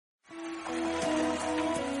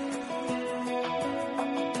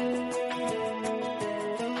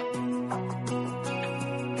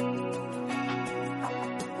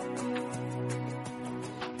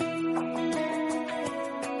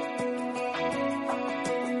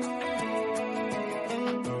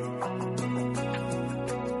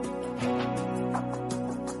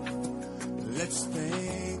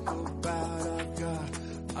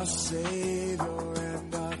Savior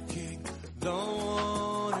and our King, the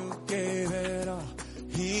one who gave it all.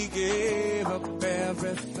 He gave up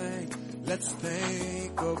everything. Let's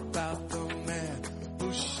think about the man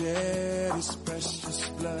who shed his precious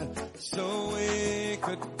blood so we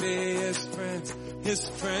could be his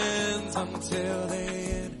friends until the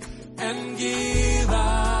end, and give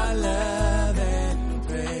our love and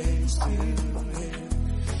praise to him.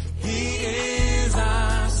 He is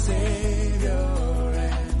our Savior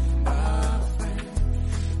and our friend.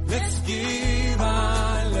 Let's give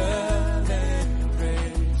our love and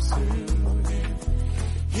praise to him.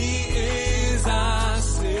 He is our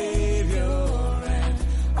Savior and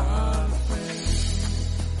our friend.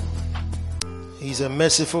 He's a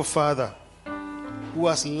merciful Father who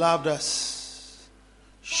has loved us,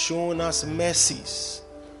 shown us mercies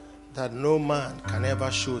that no man can ever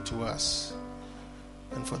show to us.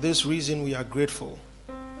 And for this reason, we are grateful.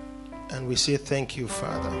 And we say thank you,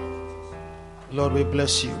 Father. Lord, we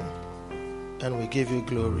bless you and we give you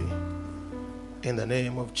glory. In the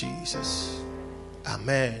name of Jesus.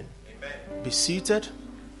 Amen. Amen. Be seated.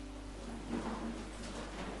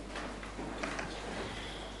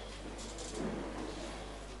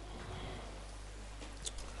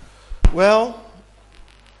 Well,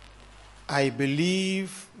 I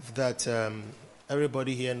believe that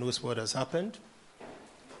everybody here knows what has happened.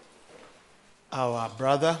 Our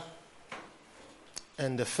brother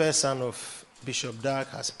and the first son of Bishop Dag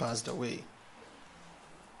has passed away.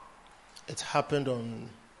 It happened on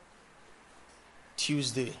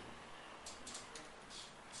Tuesday.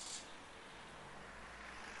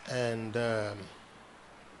 And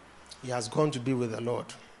he has gone to be with the Lord.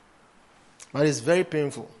 But it's very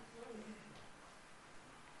painful.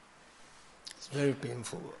 It's very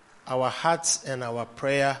painful. Our hearts and our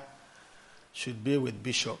prayer should be with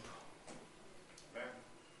Bishop.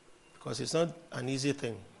 Because it's not an easy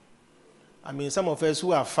thing. I mean, some of us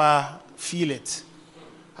who are far feel it.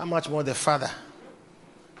 How much more the father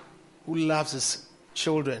who loves his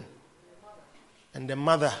children and the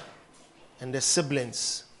mother and the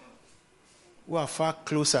siblings who are far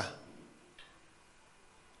closer.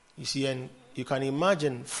 You see, and you can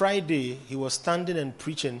imagine Friday he was standing and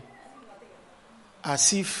preaching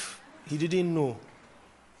as if he didn't know.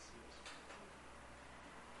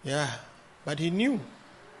 Yeah, but he knew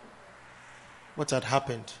what had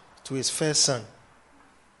happened to his first son.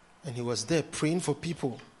 And he was there praying for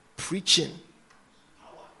people, preaching.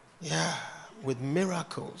 Yeah, with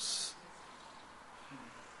miracles.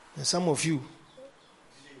 And some of you,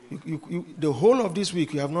 the whole of this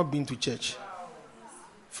week, you have not been to church.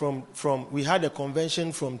 We had a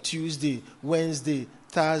convention from Tuesday, Wednesday,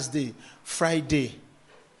 Thursday, Friday,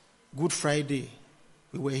 Good Friday.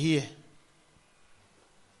 We were here.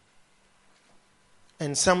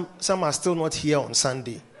 And some are still not here on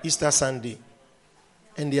Sunday, Easter Sunday.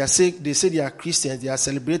 And they say they are Christians, they are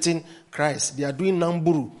celebrating Christ. They are doing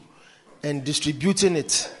Namburu and distributing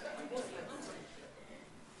it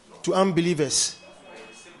to unbelievers.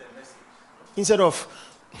 Instead of,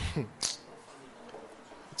 I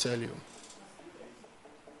tell you,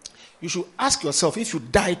 you should ask yourself, if you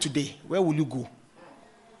die today, where will you go?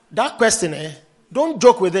 That question, don't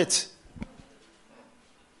joke with it.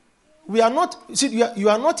 We are not, you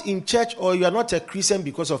are not in church or you are not a Christian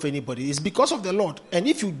because of anybody. It's because of the Lord. And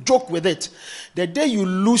if you joke with it, the day you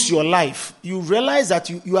lose your life, you realize that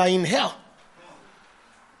you are in hell.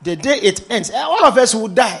 The day it ends, all of us will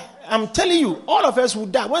die. I'm telling you, all of us will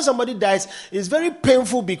die. When somebody dies, it's very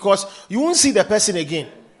painful because you won't see the person again.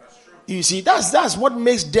 You see, that's what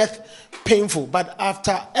makes death painful. But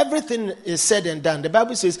after everything is said and done, the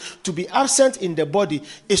Bible says to be absent in the body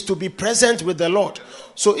is to be present with the Lord.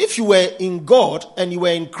 So if you were in God and you were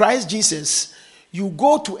in Christ Jesus, you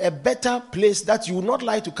go to a better place that you would not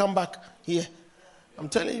like to come back here. I'm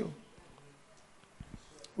telling you.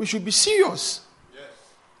 We should be serious. Yes.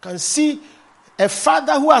 Can see a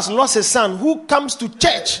father who has lost his son who comes to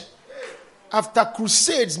church. After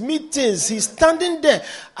crusades, meetings, he's standing there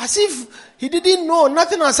as if he didn't know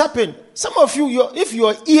nothing has happened. Some of you, if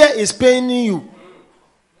your ear is paining you,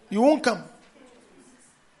 you won't come.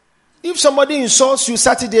 If somebody insults you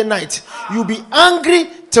Saturday night, you'll be angry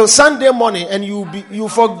till Sunday morning and you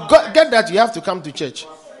forget that you have to come to church.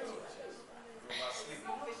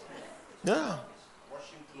 Yeah.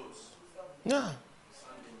 Yeah.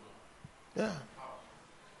 Yeah.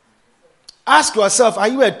 Ask yourself, are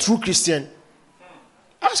you a true Christian?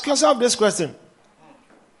 Ask yourself this question.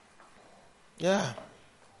 Yeah.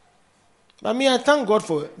 I mean, I thank God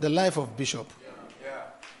for the life of Bishop.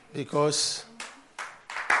 Because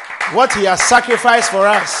what he has sacrificed for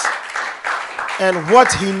us and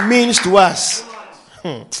what he means to us.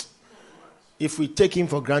 If we take him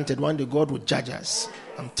for granted, one day God will judge us.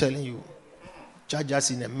 I'm telling you. Judge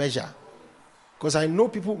us in a measure. Because I know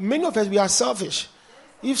people, many of us, we are selfish.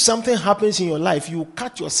 If something happens in your life, you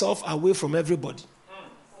cut yourself away from everybody.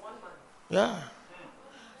 Yeah.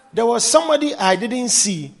 There was somebody I didn't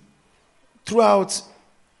see throughout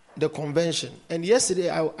the convention. And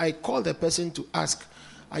yesterday, I called the person to ask,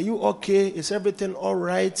 are you okay? Is everything all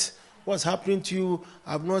right? What's happening to you?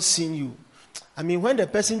 I've not seen you. I mean, when the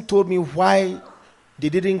person told me why they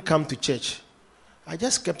didn't come to church, I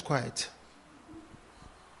just kept quiet.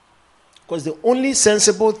 Because the only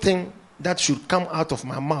sensible thing that should come out of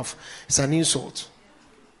my mouth is an insult.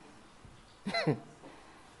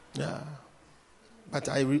 Yeah. But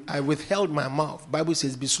I withheld my mouth. Bible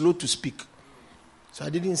says, be slow to speak. So I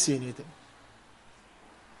didn't say anything.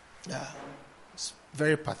 Yeah. It's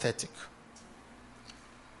very pathetic.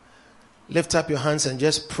 Lift up your hands and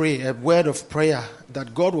just pray a word of prayer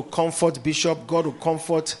that God will comfort Bishop, God will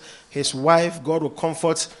comfort his wife, God will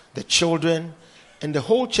comfort the children and the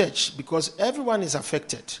whole church, because everyone is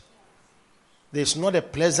affected. There's not a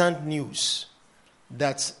pleasant news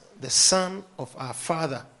that the son of our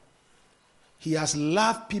father, he has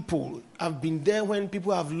loved people. I've been there when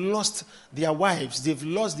people have lost their wives, they've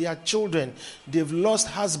lost their children, they've lost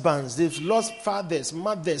husbands, they've lost fathers,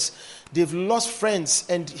 mothers, they've lost friends,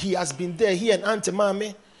 and he has been there. He and Auntie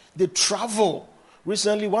Mame, they travel.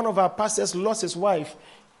 Recently, one of our pastors lost his wife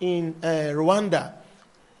in Rwanda.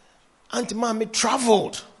 Auntie Mame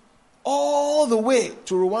traveled all the way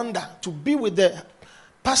to Rwanda to be with the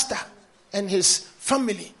pastor and his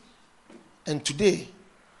family. And today,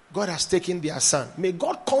 God has taken their son. May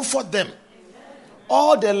God comfort them.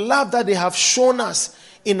 All the love that they have shown us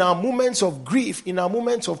in our moments of grief, in our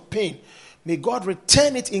moments of pain, may God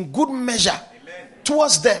return it in good measure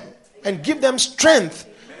towards them and give them strength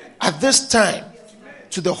at this time.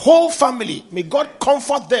 To the whole family, may God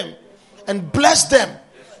comfort them and bless them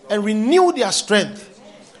and renew their strength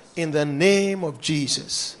in the name of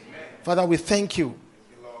Jesus. Father, we thank you.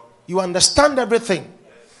 You understand everything.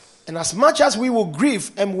 And as much as we will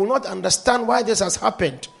grieve and will not understand why this has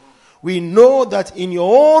happened, we know that in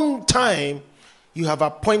your own time, you have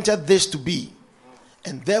appointed this to be.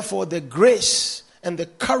 And therefore, the grace and the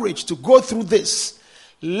courage to go through this,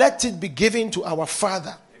 let it be given to our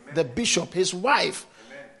father, the bishop, his wife,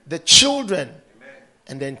 the children,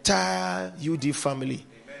 and the entire UD family.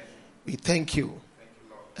 We thank you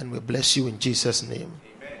and we bless you in Jesus' name.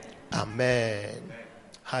 Amen.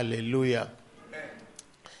 Hallelujah.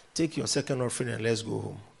 Take your second offering and let's go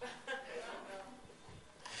home.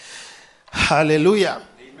 Hallelujah.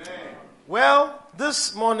 Amen. Well,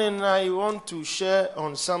 this morning I want to share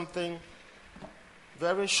on something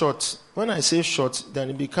very short. When I say short, then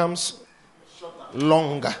it becomes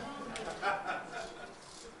longer.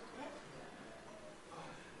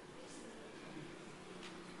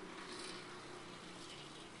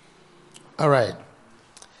 All right.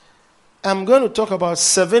 I'm going to talk about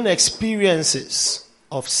 7 experiences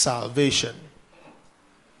of salvation.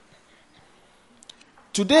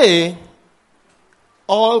 Today,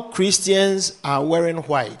 all Christians are wearing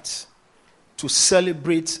white to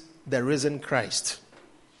celebrate the risen Christ.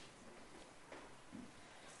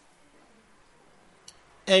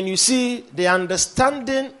 And you see, the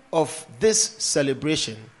understanding of this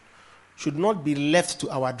celebration should not be left to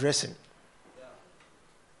our dressing.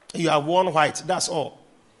 You have worn white, that's all.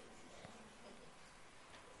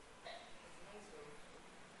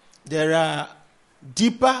 There are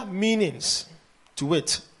deeper meanings to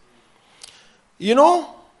it. You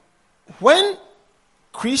know, when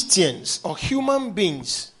Christians or human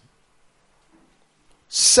beings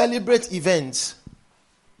celebrate events,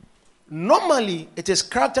 normally it is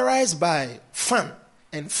characterized by fun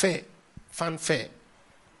and fanfare.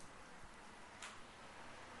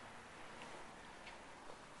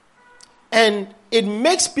 And it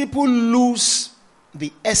makes people lose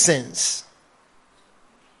the essence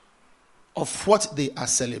of what they are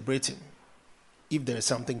celebrating, if there is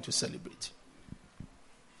something to celebrate.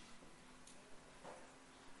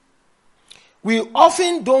 We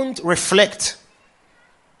often don't reflect,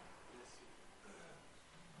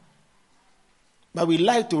 but we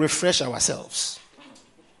like to refresh ourselves.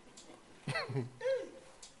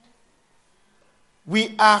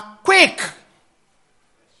 We are quick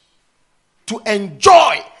to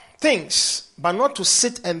enjoy things, but not to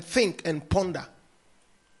sit and think and ponder.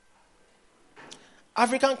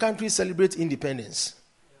 African countries celebrate independence.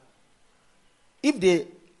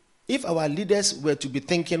 If our leaders were to be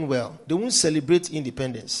thinking well, they won't celebrate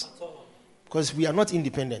independence. Because we are not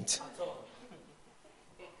independent.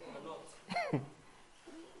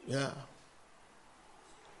 Yeah.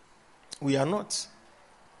 We are not.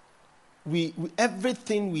 We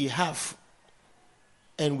everything we have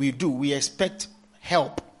and we do, we expect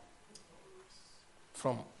help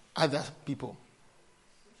from other people.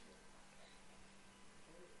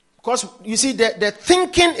 Because you see, the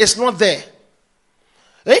thinking is not there.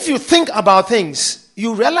 If you think about things,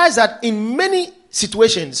 you realize that in many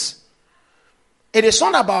situations, it is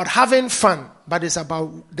not about having fun, but it's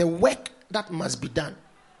about the work that must be done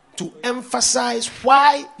to emphasize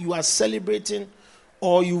why you are celebrating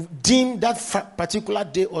or you deem that particular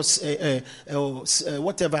day or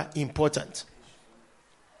whatever important.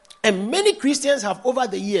 And many Christians have over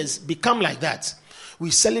the years become like that.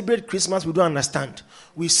 We celebrate Christmas, we don't understand.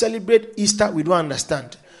 We celebrate Easter, we don't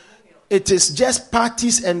understand. It is just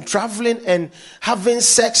parties and traveling and having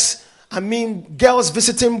sex. I mean, girls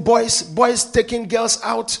visiting boys, boys taking girls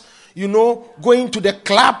out, going to the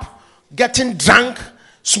club, getting drunk,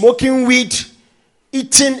 smoking weed,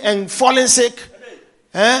 eating and falling sick,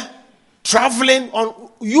 traveling on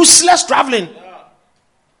useless traveling.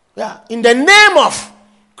 Yeah, in the name of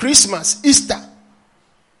Christmas, Easter.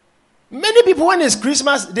 Many people, when it's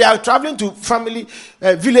Christmas, they are traveling to family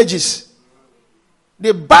villages.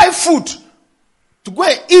 They buy food to go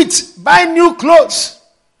and eat, buy new clothes.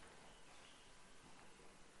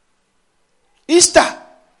 Easter,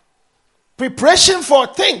 preparation for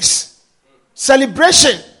things,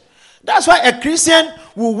 celebration. That's why a Christian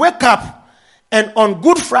will wake up and on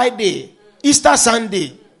Good Friday, Easter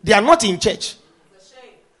Sunday, they are not in church.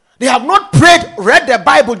 They have not prayed, read the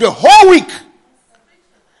Bible the whole week.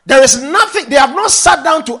 There is nothing, they have not sat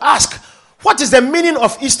down to ask, what is the meaning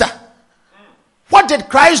of Easter? What did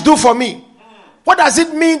Christ do for me? What does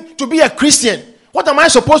it mean to be a Christian? What am I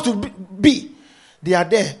supposed to be? They are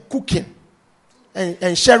there cooking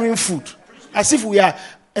and sharing food as if we are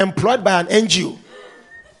employed by an NGO.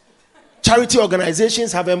 Charity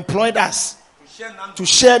organizations have employed us to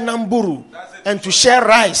share namburu and to share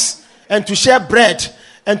rice and to share bread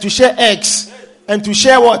and to share eggs and to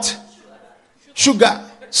share what? Sugar.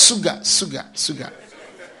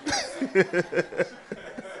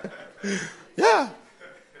 Yeah.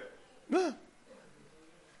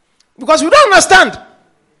 Because we don't understand.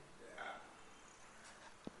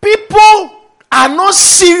 People are not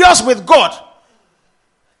serious with God.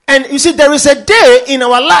 And you see, there is a day in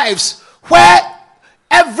our lives where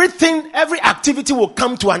every activity will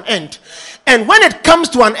come to an end. And when it comes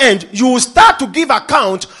to an end, you will start to give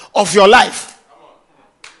account of your life.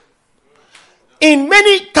 In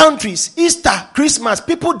many countries, Easter, Christmas,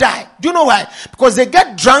 people die. Do you know why? Because they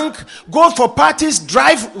get drunk, go for parties,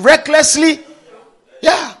 drive recklessly.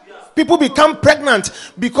 Yeah. People become pregnant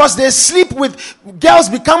because they sleep with girls,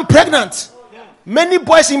 become pregnant. Many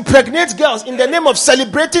boys impregnate girls in the name of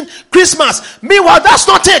celebrating Christmas. Meanwhile, that's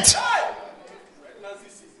not it.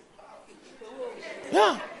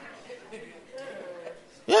 Yeah.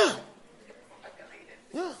 Yeah.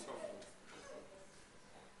 Yeah.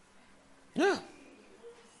 Yeah.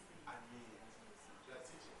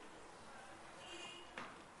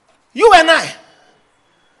 You and I,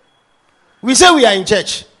 we say we are in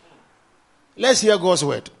church. Let's hear God's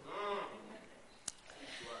word.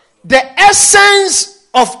 The essence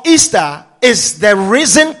of Easter is the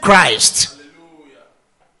risen Christ.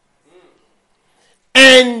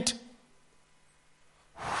 And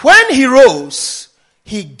when he rose,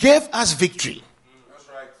 he gave us victory. That's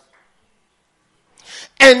right.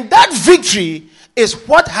 And that victory is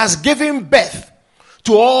what has given birth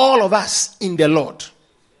to all of us in the Lord.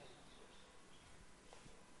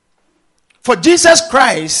 For Jesus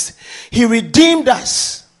Christ, he redeemed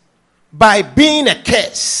us by being a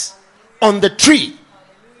curse on the tree.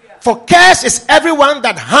 For curse is everyone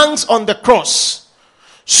that hangs on the cross,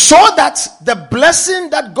 so that the blessing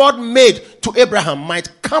that God made to Abraham might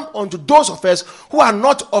come unto those of us who are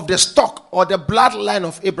not of the stock or the bloodline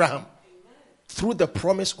of Abraham, through the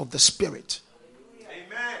promise of the Spirit.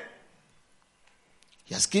 Amen.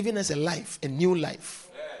 He has given us a life, a new life.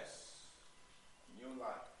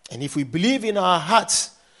 And if we believe in our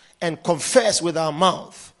hearts and confess with our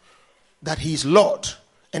mouth that he is Lord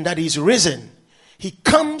and that he is risen, he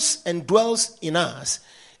comes and dwells in us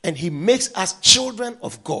and he makes us children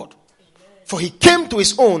of God. For he came to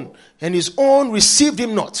his own and his own received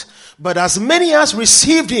him not. But as many as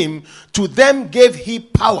received him, to them gave he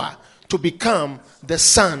power to become the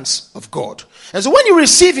sons of God. And so when you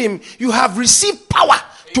receive him, you have received power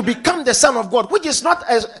to become the son of God, which is not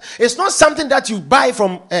it's not something that you buy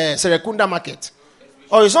from Serekunda market,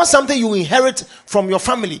 or it's not something you inherit from your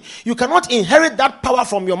family. You cannot inherit that power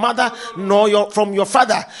from your mother nor from your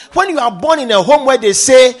father. When you are born in a home where they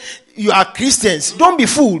say you are Christians, don't be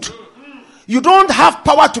fooled. You don't have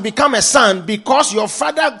power to become a son because your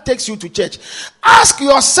father takes you to church. Ask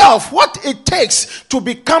yourself what it takes to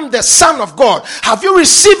become the son of God. Have you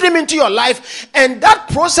received him into your life? And that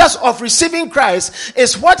process of receiving Christ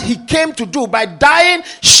is what he came to do by dying,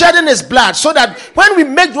 shedding his blood, so that when we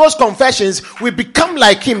make those confessions, we become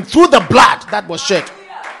like him through the blood that was shed.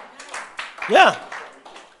 Yeah.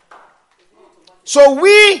 So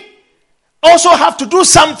we also have to do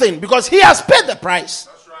something because he has paid the price.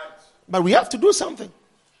 But we have to do something.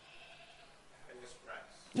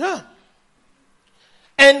 Yeah.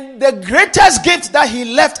 And the greatest gift that he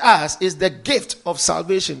left us is the gift of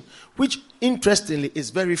salvation, which interestingly is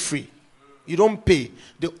very free. You don't pay.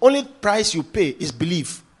 The only price you pay is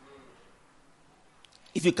belief.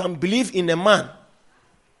 If you can believe in a man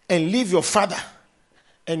and leave your father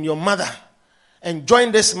and your mother and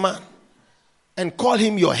join this man and call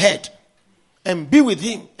him your head and be with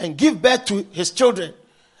him and give birth to his children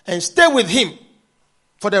and stay with him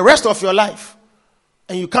for the rest of your life,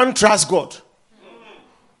 and you can't trust God.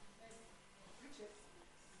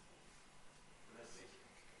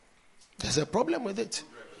 There's a problem with it.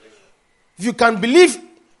 If you can believe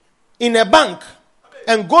in a bank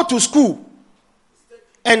and go to school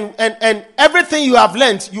and everything you have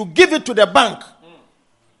learned, you give it to the bank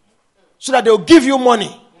so that they'll give you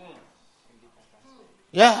money.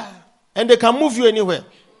 Yeah. And they can move you anywhere.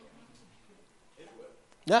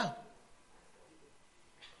 Yeah.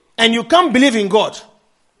 And you can't believe in God.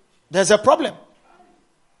 There's a problem.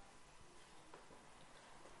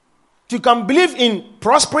 You can believe in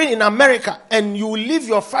prospering in America and you leave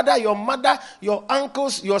your father, your mother, your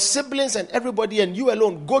uncles, your siblings and everybody and you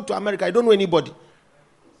alone go to America. I don't know anybody.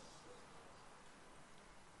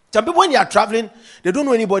 Some people when they are traveling, they don't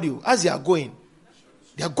know anybody. As they are going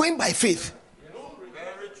by faith.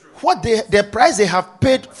 What the price they have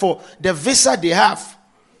paid for the visa they have,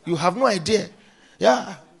 you have no idea.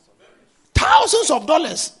 Yeah. Thousands of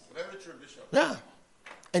dollars. Yeah.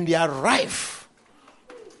 And they arrive.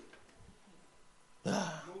 Yeah.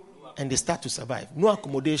 And they start to survive. No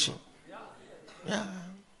accommodation. Yeah.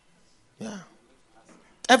 Yeah.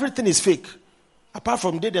 Everything is fake. Apart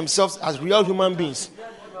from they themselves as real human beings.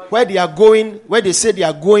 Where they are going, where they say they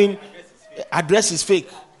are going, address is fake.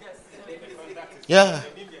 Yeah.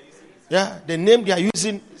 Yeah. The name they are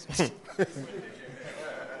using.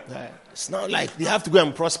 It's not like they have to go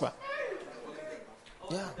and prosper.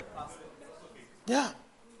 Yeah. Yeah.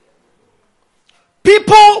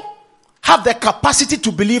 People have the capacity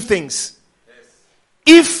to believe things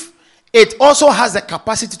if it also has the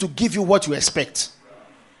capacity to give you what you expect.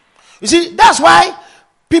 You see, that's why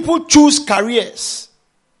people choose careers,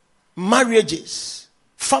 marriages,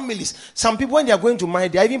 families. Some people, when they are going to marry,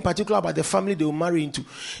 they are even particular about the family they will marry into.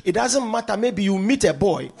 It doesn't matter. Maybe you meet a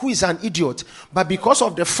boy who is an idiot, but because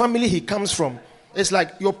of the family he comes from, it's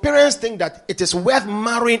like your parents think that it is worth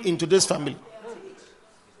marrying into this family.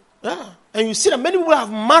 Yeah. And you see that many people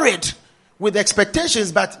have married with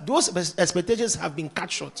expectations, but those expectations have been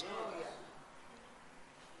cut short.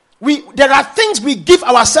 There are things we give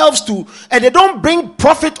ourselves to, and they don't bring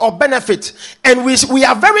profit or benefit. And we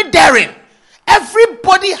are very daring.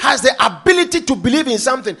 Everybody has the ability to believe in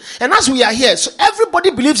something. And as we are here, so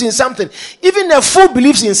everybody believes in something. Even a fool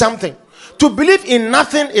believes in something. To believe in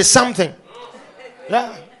nothing is something.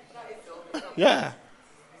 Yeah. Yeah.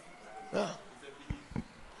 Yeah.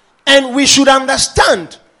 And we should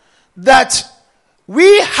understand that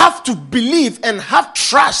we have to believe and have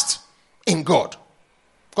trust in God.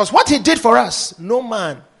 Because what he did for us, no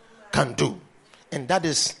man can do. And that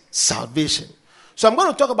is salvation. So I'm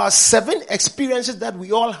going to talk about 7 experiences that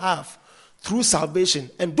we all have through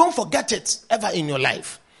salvation. And don't forget it ever in your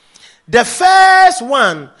life. The first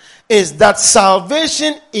one is that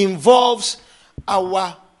salvation involves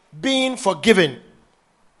our being forgiven.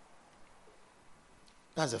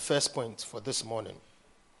 That's the first point for this morning.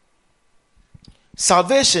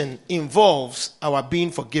 Salvation involves our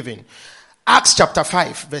being forgiven. Acts chapter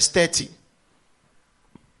 5, verse 30.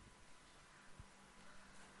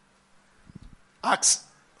 Acts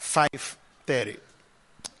 5:30.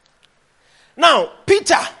 Now,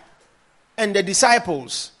 Peter and the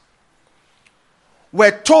disciples were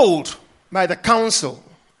told by the council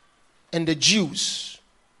and the Jews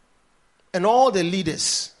and all the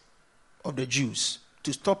leaders of the Jews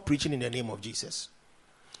to stop preaching in the name of Jesus.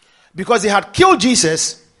 Because they had killed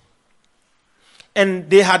Jesus and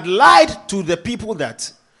they had lied to the people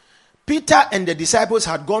that Peter and the disciples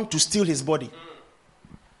had gone to steal his body.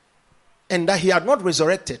 And that he had not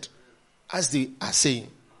resurrected, as they are saying.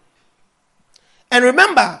 And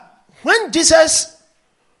remember, when Jesus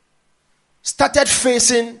started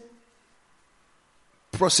facing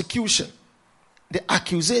prosecution the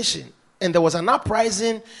accusation, and there was an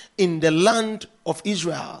uprising in the land of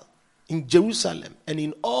Israel, in Jerusalem, and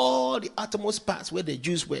in all the uttermost parts where the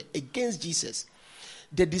Jews were against Jesus,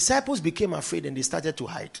 the disciples became afraid and they started to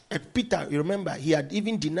hide. And Peter, you remember, he had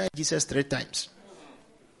even denied Jesus 3 times.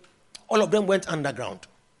 All of them went underground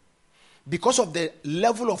because of the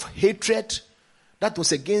level of hatred that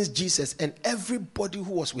was against Jesus and everybody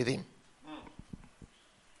who was with him.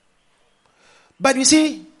 But you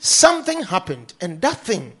see, something happened, and that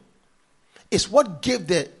thing is what gave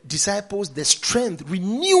the disciples the strength,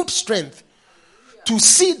 renewed strength, to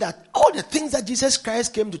see that all the things that Jesus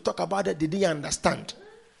Christ came to talk about that they didn't understand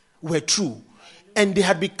were true. And they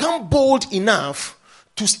had become bold enough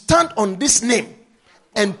to stand on this name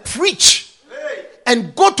and preach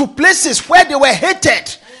and go to places where they were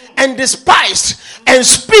hated and despised and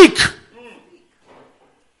speak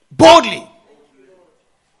boldly.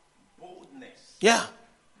 Yeah.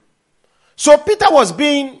 So Peter was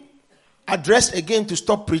being addressed again to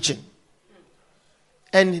stop preaching.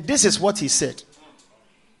 And this is what he said.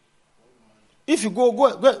 If you go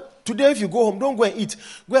today, if you go home, don't go and eat.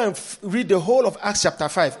 Go and read the whole of Acts chapter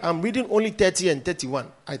 5. I'm reading only 30 and 31,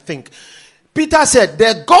 I think. Peter said,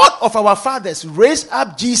 the God of our fathers raised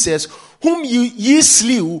up Jesus, whom ye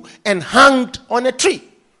slew and hanged on a tree.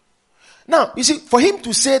 Now, you see, for him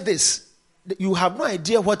to say this, you have no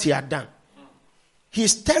idea what he had done.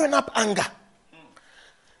 He's stirring up anger.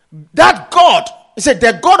 That God, he said,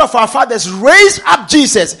 the God of our fathers raised up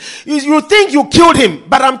Jesus. You think you killed him,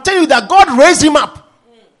 but I'm telling you that God raised him up.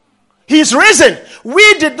 He's risen.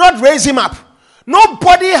 We did not raise him up.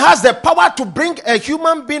 Nobody has the power to bring a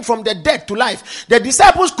human being from the dead to life. The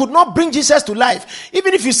disciples could not bring Jesus to life.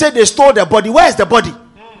 Even if you say they stole the body, where is the body?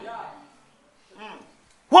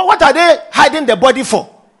 What are they hiding the body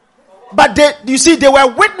for? But you see, they were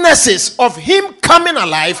witnesses of him coming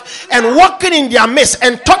alive and walking in their midst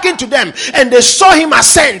and talking to them. And they saw him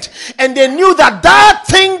ascend. And they knew that that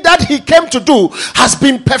thing that he came to do has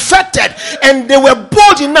been perfected. And they were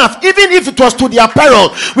bold enough, even if it was to their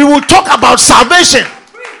peril. We will talk about salvation.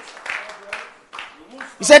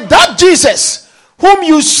 He said, that Jesus, whom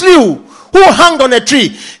you slew, who hung on a tree,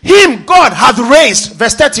 him God hath raised.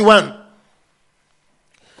 Verse 31.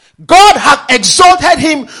 God hath exalted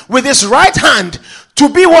him with his right hand to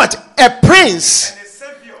be what? A prince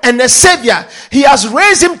and a savior. He has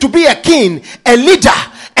raised him to be a king, a leader,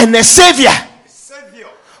 and a savior.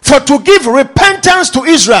 For to give repentance to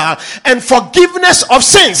Israel and forgiveness of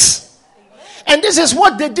sins. And this is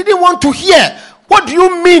what they didn't want to hear. What do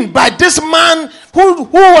you mean by this man who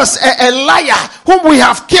was a liar, whom we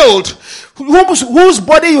have killed, whose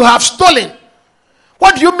body you have stolen?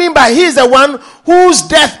 What do you mean by he is the one whose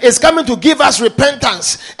death is coming to give us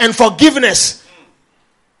repentance and forgiveness?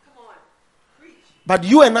 But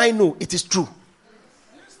you and I know it is true.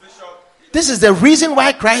 This is the reason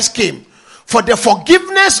why Christ came. For the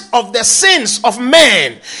forgiveness of the sins of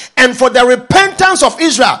men and for the repentance of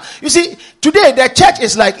Israel. You see, today the church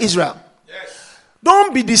is like Israel. Yes.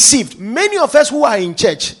 Don't be deceived. Many of us who are in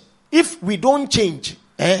church, if we don't change,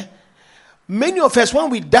 many of us, when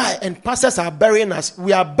we die and pastors are burying us,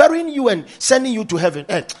 we are burying you and sending you to heaven,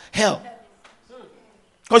 hell.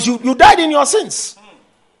 Because you died in your sins.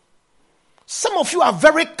 Some of you are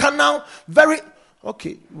very carnal,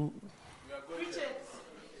 okay.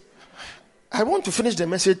 I want to finish the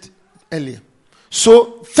message earlier.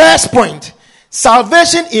 So, first point,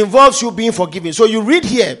 salvation involves you being forgiven. So you read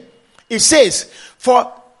here, it says,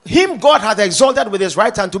 for him God hath exalted with his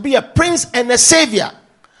right hand to be a prince and a savior.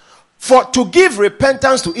 For to give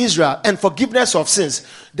repentance to Israel and forgiveness of sins.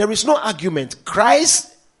 There is no argument. Christ's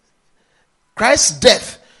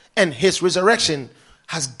death and his resurrection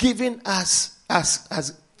has given us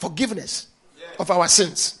as forgiveness of our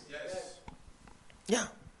sins.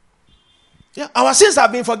 Yeah, our sins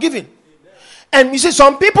have been forgiven. And you see,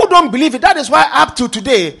 some people don't believe it. That is why up to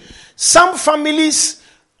today, some families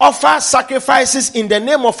offer sacrifices in the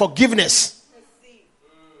name of forgiveness.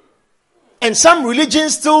 And some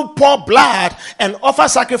religions still pour blood and offer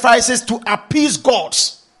sacrifices to appease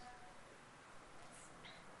gods.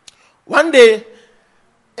 One day,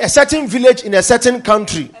 a certain village in a certain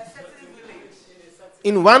country,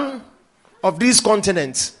 in one of these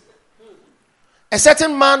continents, a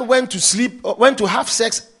certain man went to have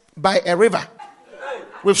sex by a river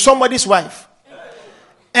with somebody's wife.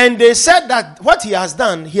 And they said that what he has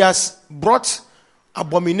done, he has brought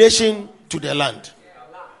abomination to the land.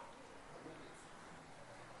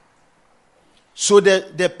 So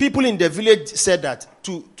the people in the village said that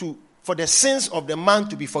for the sins of the man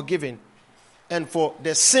to be forgiven and for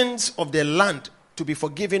the sins of the land to be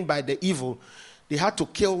forgiven by the evil, they had to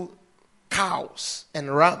kill cows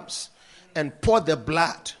and rams and pour the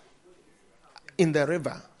blood in the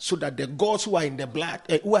river, so that the gods who are in the blood,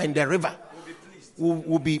 who are in the river,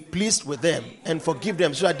 will be pleased with them and forgive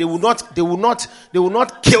them, so that they will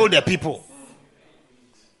not kill the people.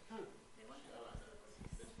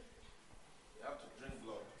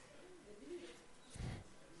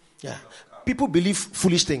 Yeah, people believe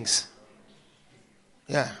foolish things.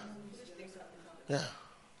 Yeah.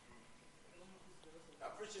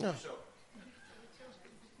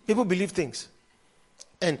 People believe things.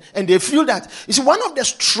 And they feel that. You see, one of the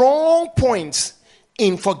strong points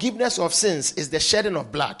in forgiveness of sins is the shedding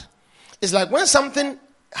of blood. It's like when something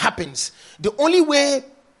happens, the only way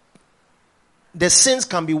the sins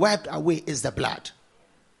can be wiped away is the blood.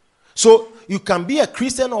 So you can be a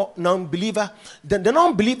Christian or non-believer. The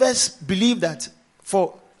non-believers believe that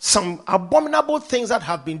for some abominable things that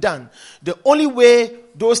have been done, the only way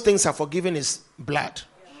those things are forgiven is blood.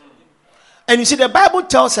 And you see, the Bible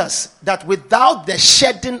tells us that without the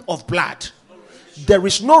shedding of blood, there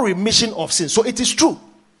is no remission of sin. So it is true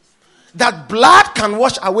that blood can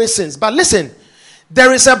wash away sins. But listen,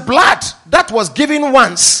 there is a blood that was given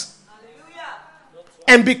once.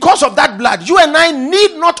 And because of that blood, you and I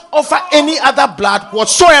need not offer any other blood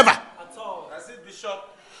whatsoever.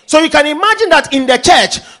 So you can imagine that in the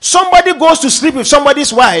church, somebody goes to sleep with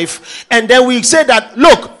somebody's wife, and then we say that,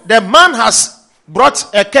 look, the man has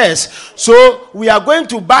brought a curse, so we are going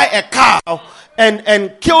to buy a cow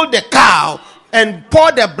and kill the cow and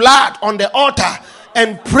pour the blood on the altar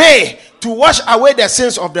and pray to wash away the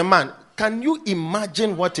sins of the man. Can you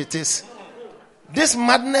imagine what it is? This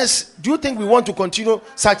madness, do you think we want to continue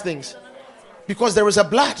such things? Because there is a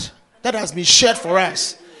blood that has been shed for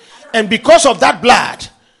us. And because of that blood,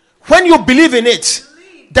 when you believe in it,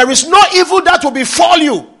 there is no evil that will befall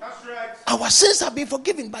you. That's right. Our sins have been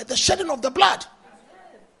forgiven by the shedding of the blood.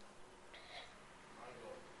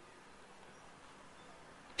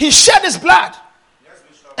 He shed his blood.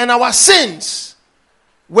 And our sins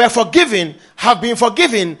were forgiven, have been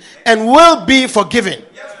forgiven, and will be forgiven.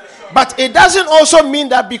 But it doesn't also mean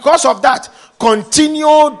that because of that,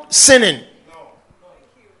 continued sinning.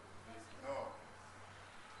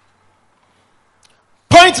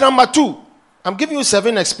 Point number 2. I'm giving you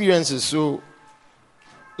 7 experiences, so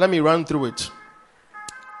let me run through it.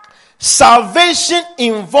 Salvation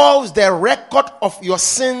involves the record of your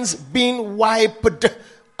sins being wiped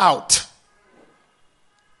out.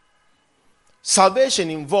 Salvation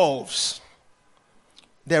involves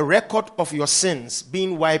the record of your sins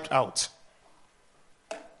being wiped out.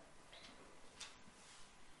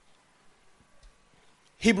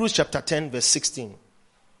 Hebrews chapter 10 verse 16.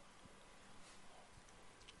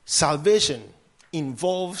 Salvation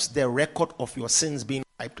involves the record of your sins being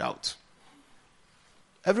wiped out.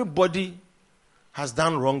 Everybody has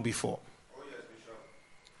done wrong before.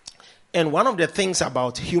 And one of the things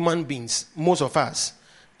about human beings, most of us,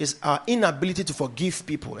 is our inability to forgive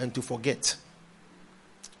people and to forget.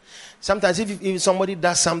 Sometimes if somebody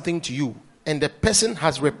does something to you and the person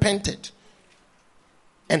has repented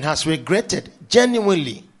and has regretted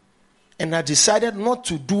genuinely and has decided not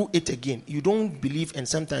to do it again, you don't believe, and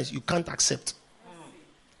sometimes you can't accept.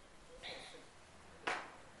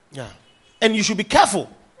 Yeah. And you should be careful.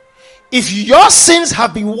 If your sins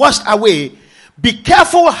have been washed away, be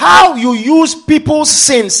careful how you use people's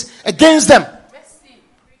sins against them.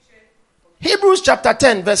 Hebrews chapter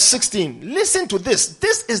 10 verse 16. Listen to this.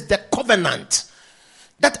 This is the covenant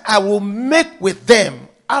that I will make with them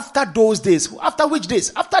after those days. After which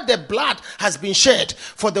days? After the blood has been shed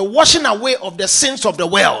for the washing away of the sins of the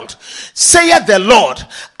world. Saith the Lord,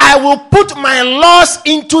 I will put my laws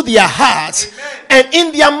into their hearts, and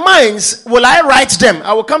in their minds will I write them.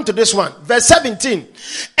 I will come to this one. Verse 17.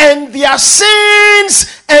 And their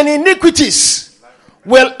sins and iniquities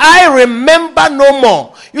will I remember no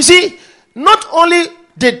more. You see, not only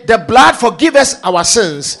did the blood forgive us our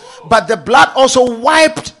sins, but the blood also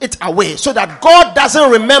wiped it away, so that God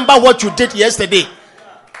doesn't remember what you did yesterday.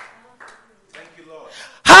 Thank you, Lord.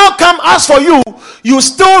 How come, as for you, you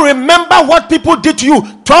still remember what people did to you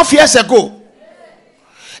 12 years ago?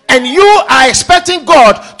 And you are expecting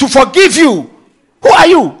God to forgive you. Who are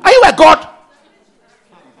you? Are you a God?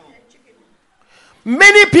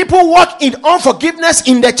 Many people walk in unforgiveness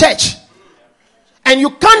in the church. And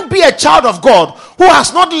you can't be a child of God who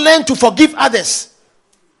has not learned to forgive others.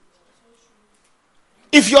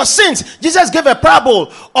 If your sins, Jesus gave a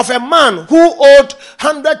parable of a man who owed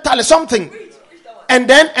 100 talents something, and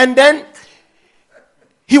then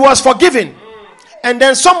he was forgiven, and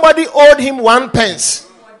then somebody owed him 1 pence,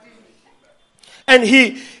 and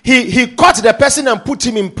he caught the person and put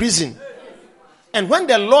him in prison. And when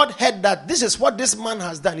the Lord heard that this is what this man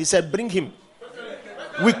has done, he said, bring him.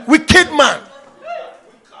 Wicked man.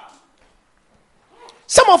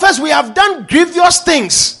 Some of us, we have done grievous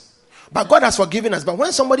things, but God has forgiven us. But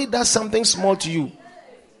when somebody does something small to you,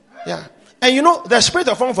 yeah. And you know, the spirit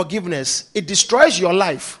of unforgiveness, it destroys your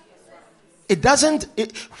life. It doesn't,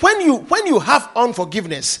 when you have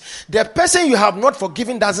unforgiveness, the person you have not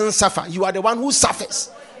forgiven doesn't suffer. You are the one who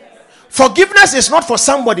suffers. Forgiveness is not for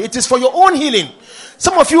somebody, it is for your own healing.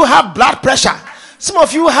 Some of you have blood pressure. Some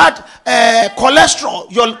of you had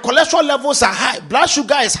cholesterol. Your cholesterol levels are high. Blood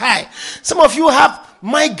sugar is high. Some of you have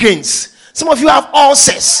migraines. Some of you have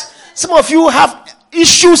ulcers. Some of you have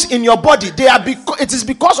issues in your body. It is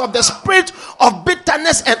because of the spirit of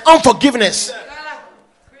bitterness and unforgiveness.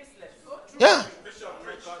 Yeah.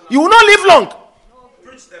 You will not live long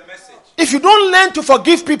if you don't learn to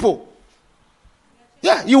forgive people.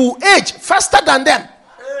 Yeah, you will age faster than them.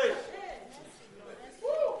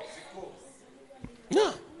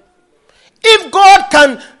 Yeah. If God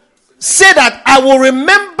can say that I will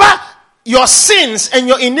remember your sins and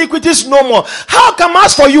your iniquities no more, how come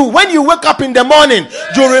as for you when you wake up in the morning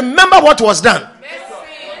you remember what was done?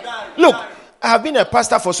 Look, I have been a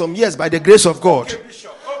pastor for some years by the grace of God.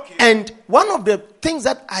 And one of the things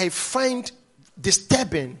that I find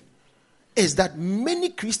disturbing is that many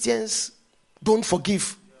Christians don't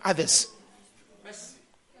forgive others.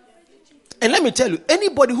 And let me tell you,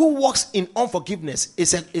 anybody who walks in unforgiveness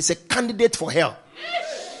is a candidate for hell.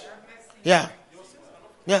 Yeah.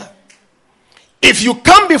 Yeah. If you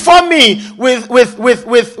come before me with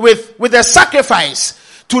a sacrifice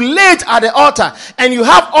to lay it at the altar, and you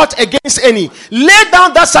have aught against any, lay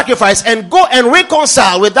down that sacrifice and go and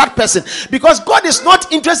reconcile with that person. Because God is not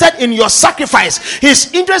interested in your sacrifice.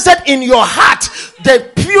 He's interested in your heart, the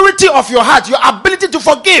purity of your heart, your ability to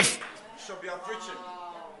forgive.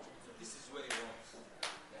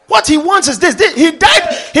 What he wants is this. He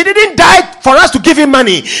died. He didn't die for us to give him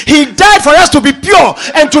money. He died for us to be pure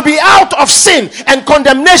and to be out of sin and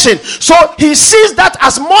condemnation. So he sees that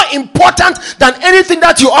as more important than anything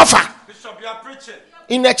that you offer.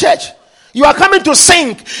 In the church, you are coming to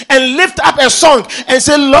sing and lift up a song and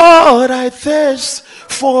say, Lord, I thirst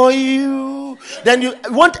for you. Then you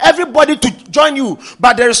want everybody to join you,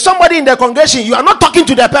 but there is somebody in the congregation, you are not talking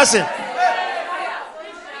to the person.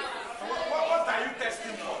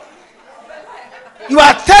 You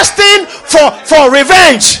are thirsting for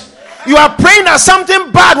revenge. You are praying that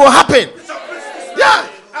something bad will happen. Yeah.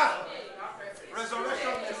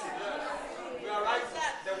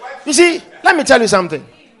 You see, let me tell you something.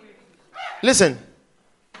 Listen.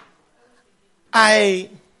 I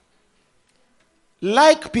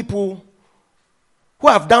like people who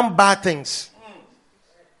have done bad things,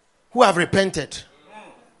 who have repented.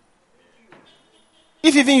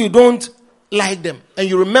 If even you don't like them and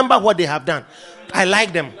you remember what they have done, I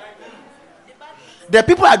like them. The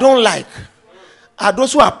people I don't like are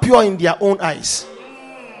those who are pure in their own eyes,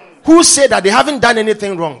 who say that they haven't done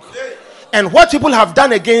anything wrong, and what people have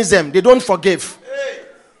done against them, they don't forgive.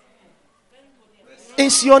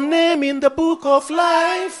 Is your name in the book of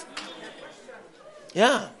life?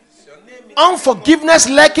 Yeah. Unforgiveness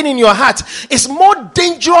lurking in your heart is more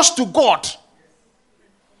dangerous to God.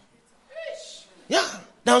 Yeah.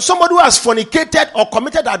 Now, somebody who has fornicated or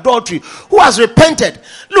committed adultery, who has repented.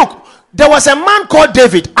 Look, there was a man called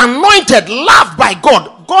David, anointed, loved by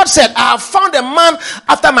God. God said, I have found a man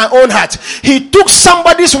after my own heart. He took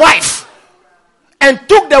somebody's wife and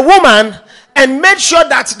took the woman and made sure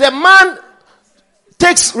that the man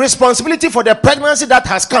takes responsibility for the pregnancy that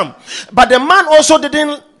has come. But the man also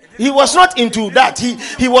he was not into that.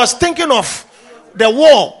 He was thinking of the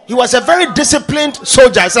war. He was a very disciplined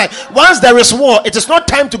soldier. It's like, once there is war, it is not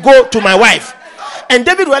time to go to my wife. And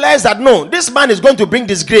David realized that no, this man is going to bring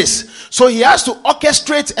disgrace. So he has to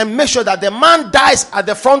orchestrate and make sure that the man dies at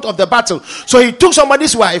the front of the battle. So he took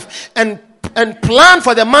somebody's wife and planned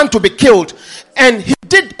for the man to be killed. And he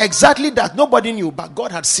did exactly that. Nobody knew, but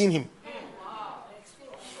God had seen him.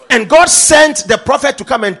 And God sent the prophet to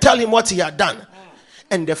come and tell him what he had done.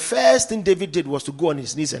 And the first thing David did was to go on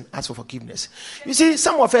his knees and ask for forgiveness. You see,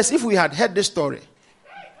 some of us, if we had heard this story,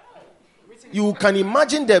 you can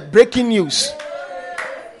imagine the breaking news.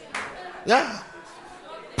 Yeah.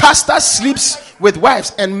 Pastor sleeps with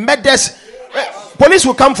wives and murders. Police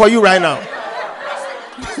will come for you right now.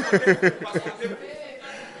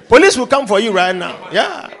 Police will come for you right now.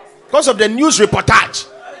 Yeah. Because of the news reportage.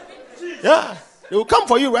 Yeah. They will come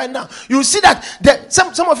for you right now. You see that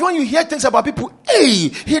some of you, when you hear things about people, hey,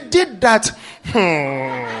 he did that.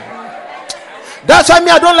 That's why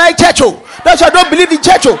I don't like church. That's why I don't believe in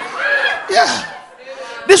church. Yeah.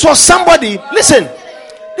 This was somebody, listen,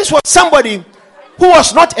 this was somebody who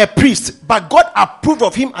was not a priest, but God approved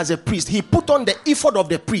of him as a priest. He put on the ephod of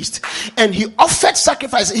the priest and he offered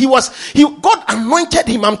sacrifice. God anointed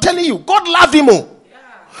him. I'm telling you, God loved him all.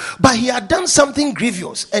 But he had done something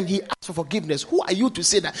grievous and he asked for forgiveness. Who are you to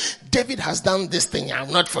say that David has done this thing?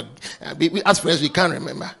 I'm not for. As friends, we can't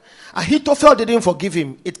remember. Ahithophel didn't forgive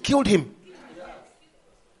him. It killed him.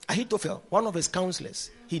 Ahithophel, one of his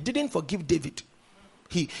counselors, he didn't forgive David.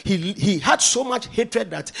 He had so much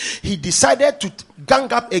hatred that he decided to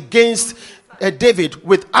gang up against David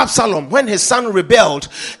with Absalom when his son rebelled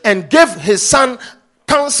and gave his son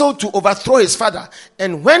counsel to overthrow his father.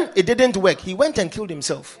 And when it didn't work, he went and killed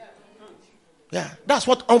himself. Yeah, that's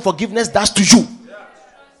what unforgiveness does to you.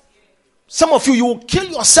 Some of you will kill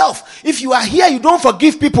yourself. If you are here, you don't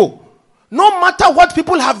forgive people. No matter what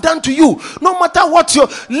people have done to you, no matter what you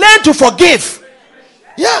learn to forgive.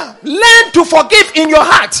 Yeah, learn to forgive in your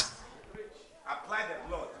heart. Apply the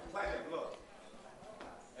blood.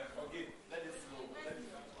 And forgive. Let it flow.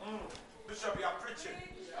 Bishop, you are preaching.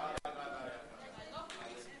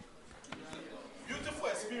 Beautiful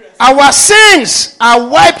experience. Our sins are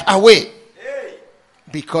wiped away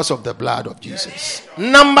because of the blood of Jesus.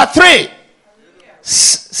 Number three.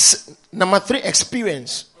 Number three,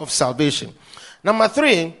 experience of salvation. Number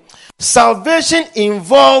three, salvation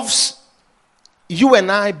involves you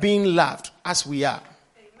and I being loved as we are.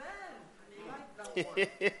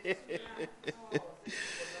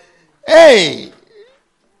 Hey,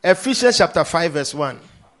 Ephesians chapter 5 verse 1.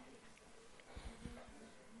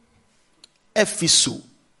 Ephesians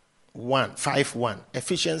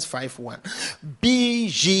 5:1. Be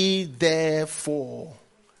ye therefore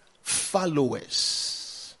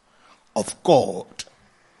followers of God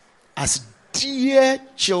as dear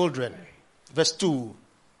children. Verse 2.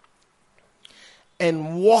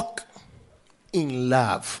 And walk in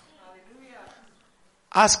love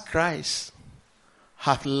as Christ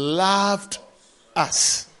hath loved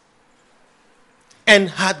us and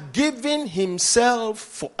hath given himself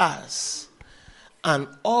for us, an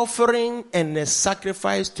offering and a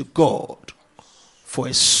sacrifice to God for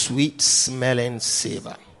a sweet smelling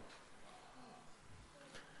savor.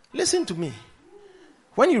 Listen to me.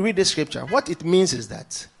 When you read the scripture, what it means is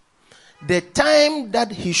that the time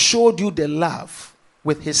that he showed you the love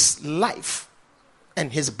with his life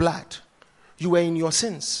and his blood, you were in your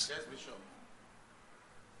sins. Yes, Bishop.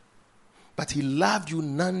 But he loved you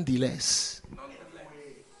nonetheless.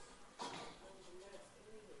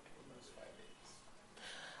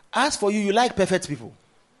 As for you, you like perfect people.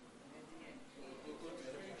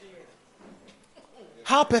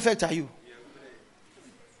 How perfect are you?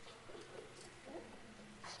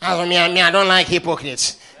 As for me, I don't like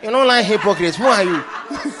hypocrites. You don't like hypocrites. Who are you?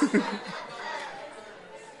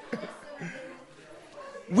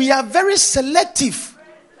 We are very selective.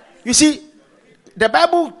 You see, the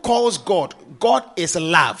Bible calls God is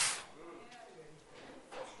love.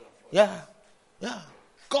 Yeah.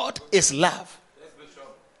 God is love.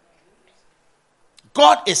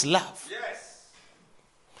 God is love. Yes.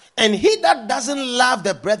 And he that doesn't love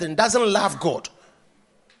the brethren doesn't love God.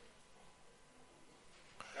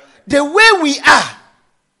 The way we are,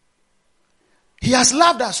 he has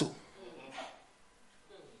loved us.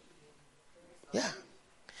 Yeah.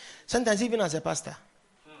 Sometimes even as a pastor,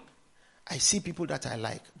 I see people that I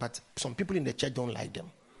like, but some people in the church don't like them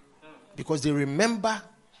because they remember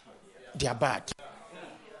they are bad.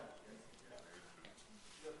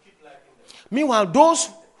 Meanwhile, those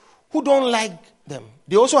who don't like them,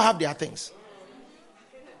 they also have their things.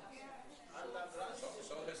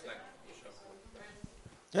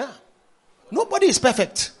 Yeah. Nobody is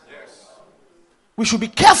perfect. We should be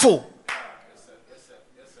careful.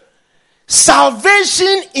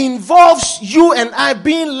 Salvation involves you and I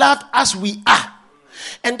being loved as we are.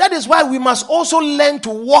 And that is why we must also learn to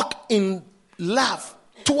walk in love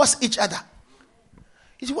towards each other.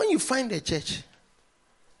 You see, when you find a church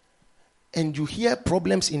and you hear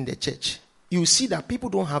problems in the church, you see that people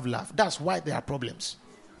don't have love. That's why there are problems.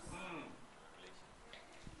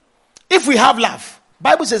 If we have love,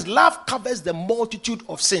 Bible says love covers the multitude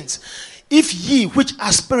of sins. If ye which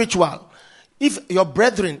are spiritual, if your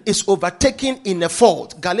brethren is overtaken in a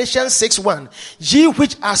fault, Galatians 6:1, ye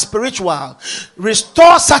which are spiritual,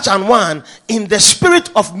 restore such an one in the spirit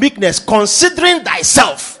of meekness, considering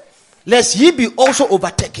thyself, lest ye be also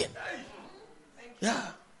overtaken. Yeah.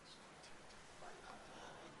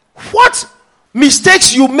 What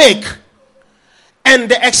mistakes you make and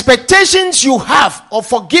the expectations you have of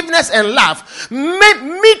forgiveness and love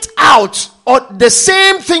may meet out or the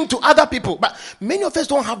same thing to other people. But many of us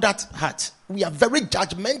don't have that heart. We are very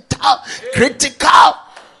judgmental, critical.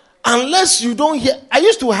 Unless you don't hear. I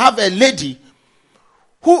used to have a lady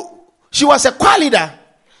she was a choir leader,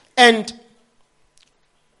 and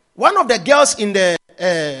one of the girls in the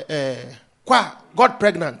choir got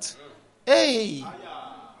pregnant. Hey,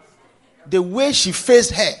 the way she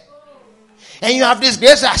faced her. And you have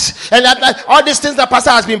disgraced us. And all these things the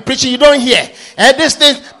pastor has been preaching, you don't hear. And these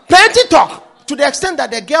things, plenty talk. To the extent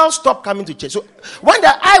that the girl stopped coming to church. So one day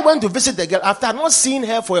I went to visit the girl after not seeing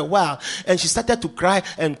her for a while. And she started to cry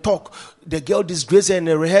and talk. The girl disgraced her in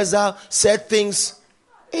the rehearsal, said things.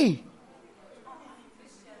 Hey.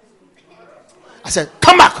 I said,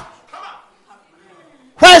 come back.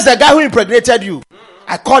 Where is the guy who impregnated you?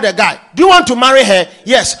 I called the guy. Do you want to marry her?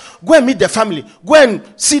 Yes. Go and meet the family. Go and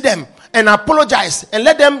see them. And apologize and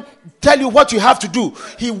let them tell you what you have to do.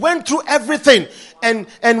 He went through everything and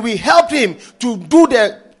we helped him to do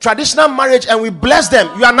the traditional marriage and we blessed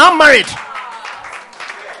them. You are now married.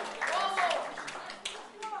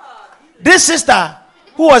 This sister,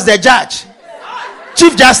 who was the judge,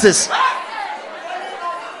 Chief Justice,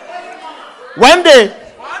 one day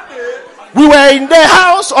we were in the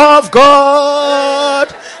house of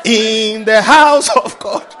God. In the house of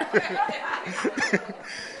God.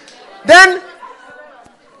 Then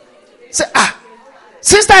say,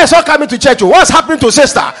 sister is not coming to church. What's happening to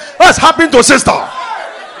sister? What's happening to sister?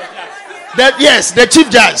 Yes, the Chief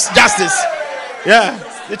Justice. Yeah,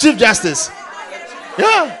 the Chief Justice.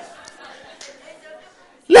 Yeah.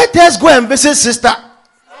 Let us go and visit sister.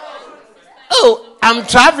 Oh, I'm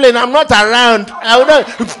traveling. I'm not around.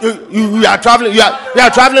 You are traveling. You are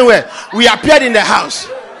traveling where? We appeared in the house.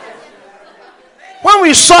 When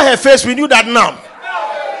we saw her face, we knew that now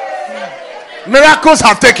miracles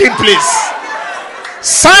have taken place.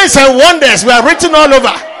 Signs and wonders were written all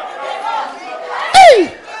over.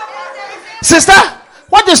 Hey, sister,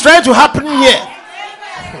 what is trying to happen here?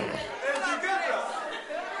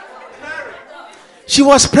 She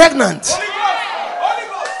was pregnant.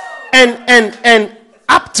 And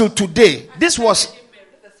up to today, this was,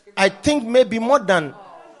 I think, maybe more than,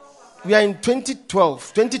 we are in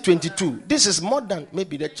 2012, 2022. This is more than,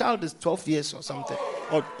 maybe the child is 12 years or something.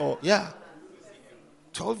 Or yeah.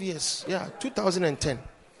 12 years, 2010.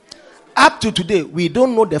 Up to today, we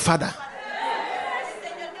don't know the father.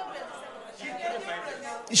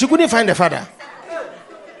 She couldn't find the father.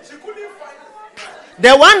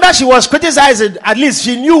 The one that she was criticizing, at least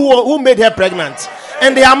she knew who made her pregnant.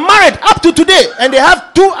 And they are married up to today. And they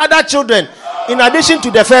have 2 other children in addition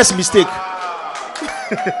to the first mistake.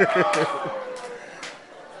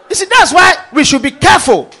 You see, that's why we should be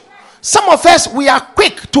careful. Some of us, we are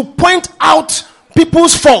quick to point out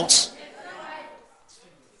people's faults.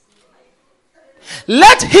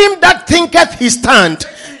 Let him that thinketh he stand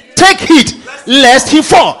take heed lest he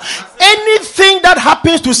fall. Anything that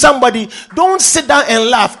happens to somebody, don't sit down and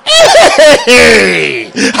laugh.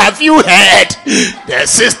 Hey, have you heard? The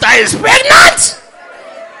sister is pregnant.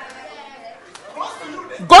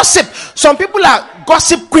 Gossip. Some people are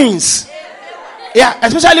gossip queens. Yeah,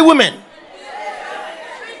 especially women.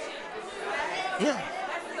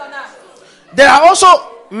 There are also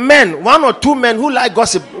men, 1 or 2 men who like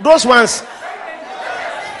gossip. Those ones,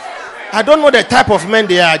 I don't know the type of men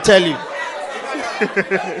they are, I tell you.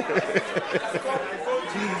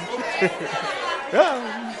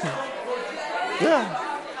 Yeah.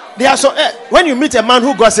 They are so. When you meet a man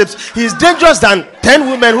who gossips, he is dangerous than 10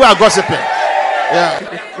 women who are gossiping. Yeah.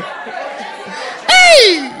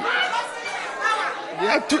 Hey!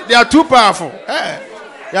 They are too powerful. Hey.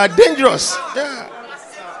 They are dangerous. Yeah.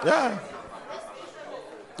 Yeah.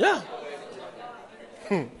 Yeah.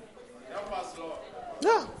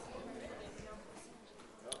 Yeah.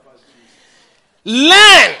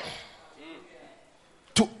 Learn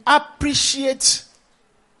to appreciate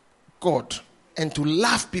God and to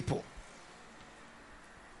love people.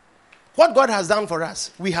 What God has done for us,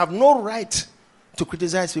 we have no right to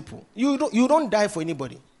criticize people. You don't die for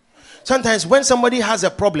anybody. Sometimes when somebody has a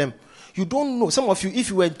problem, you don't know. Some of you, if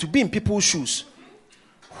you were to be in people's shoes,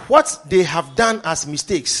 what they have done as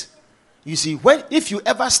mistakes, you see, if you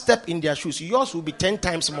ever step in their shoes, yours will be 10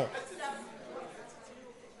 times more.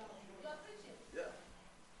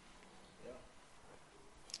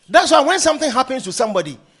 That's why when something happens to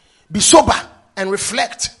somebody, be sober and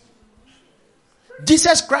reflect.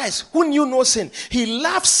 Jesus Christ, who knew no sin, he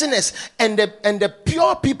loved sinners, and the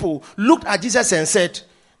pure people looked at Jesus and said,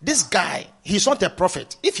 this guy, he's not a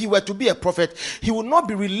prophet. If he were to be a prophet, he would not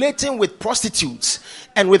be relating with prostitutes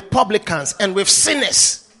and with publicans and with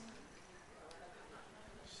sinners.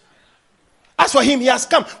 As for him, he has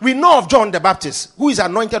come. We know of John the Baptist, who is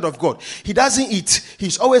anointed of God. He doesn't eat.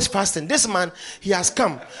 He's always fasting. This man, he has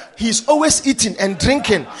come. He's always eating and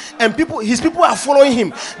drinking. And his people are following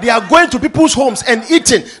him. They are going to people's homes and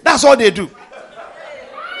eating. That's all they do.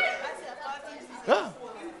 Yeah.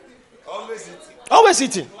 Always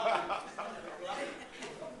eating.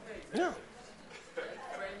 Yeah.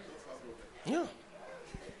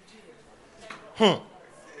 Yeah.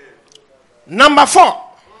 Number 4.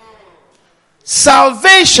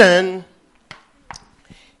 Salvation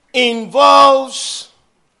involves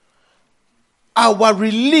our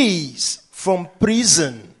release from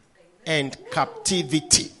prison and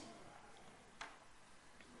captivity.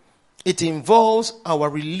 It involves our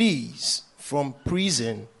release from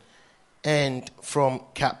prison and from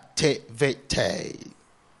captivity.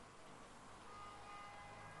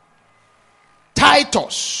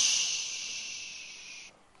 Titus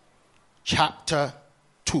chapter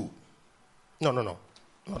 2. No, not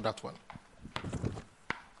that one.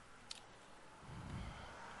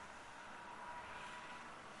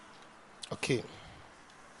 Okay.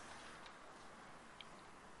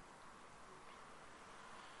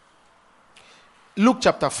 Luke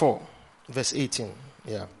chapter 4, verse 18.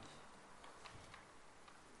 Yeah.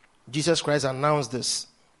 Jesus Christ announced this.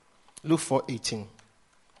 Luke 4:18.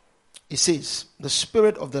 It says, "The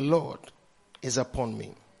Spirit of the Lord is upon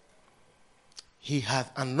me. He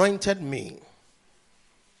hath anointed me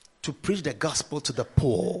to preach the gospel to the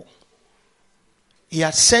poor. He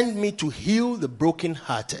has sent me to heal the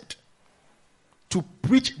brokenhearted, to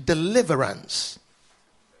preach deliverance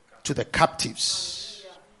to the captives."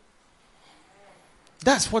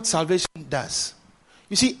 That's what salvation does.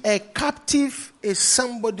 You see, a captive is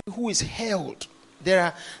somebody who is held.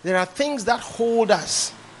 There are things that hold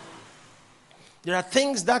us. There are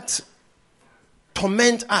things that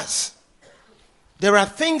torment us. There are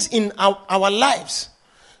things in our lives.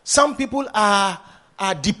 Some people are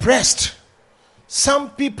depressed. Some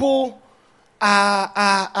people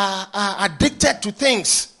are addicted to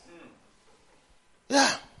things.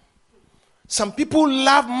 Yeah. Some people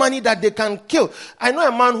love money that they can kill. I know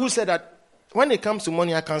a man who said that when it comes to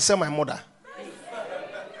money, I can sell my mother.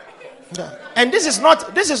 Yeah. And this is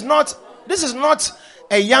not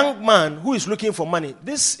a young man who is looking for money.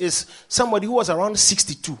 This is somebody who was around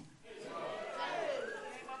 62.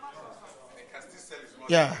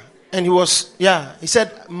 Yeah. And he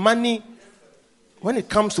said, money, when it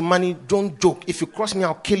comes to money, don't joke. If you cross me,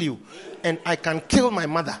 I'll kill you. And I can kill my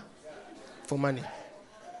mother for money.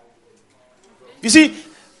 You see,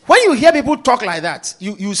 when you hear people talk like that,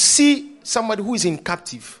 you see somebody who is in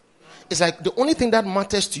captive. It's like the only thing that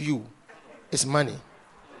matters to you is money.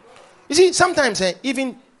 You see, sometimes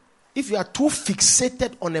even if you are too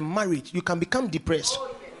fixated on a marriage, you can become depressed.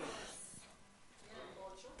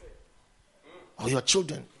 Or your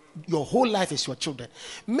children. Your whole life is your children.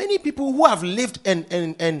 Many people who have lived and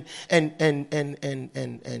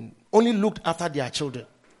only looked after their children,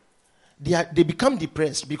 they become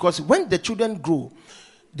depressed because when the children grow,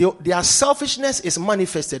 their selfishness is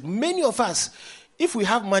manifested. Many of us, if we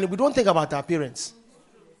have money, we don't think about our parents.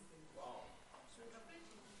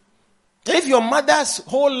 If your mother's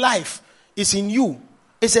whole life is in you,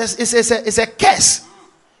 it's a curse.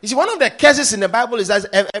 You see, one of the curses in the Bible is that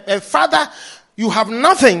a father, you have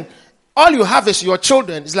nothing. All you have is your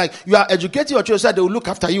children. It's like you are educating your children so that they will look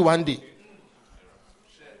after you one day.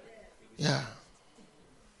 Yeah.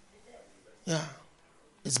 Yeah.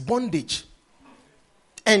 It's bondage.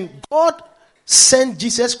 And God sent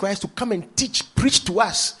Jesus Christ to come and preach to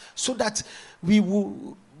us so that we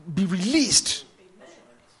will be released.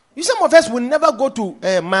 Some of us will never go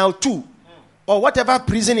to mile 2 or whatever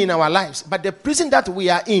prison in our lives. But the prison that we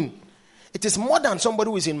are in, it is more than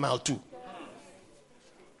somebody who is in mile 2.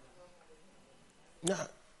 Yeah.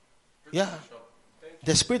 Yeah.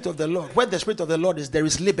 The Spirit of the Lord. Where the Spirit of the Lord is, there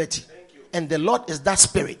is liberty. And the Lord is that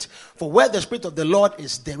Spirit. For where the Spirit of the Lord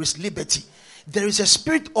is, there is liberty. There is a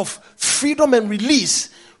spirit of freedom and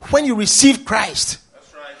release when you receive Christ.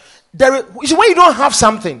 That's right. You see, when you don't have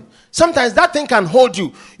something, sometimes that thing can hold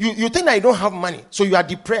you. You think that you don't have money, so you are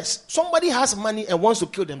depressed. Somebody has money and wants to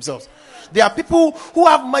kill themselves. There are people who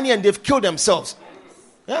have money and they've killed themselves.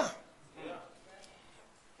 Yeah.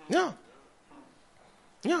 Yeah.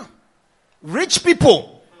 Yeah. Rich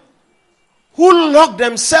people who lock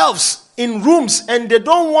themselves in rooms and they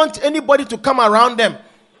don't want anybody to come around them.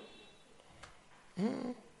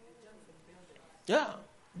 Yeah.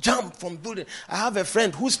 Jump from building. I have a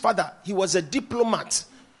friend whose father, he was a diplomat,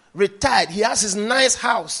 retired. He has his nice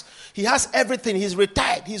house. He has everything. He's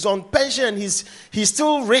retired. He's on pension. He's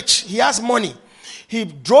still rich. He has money. He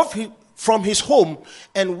drove from his home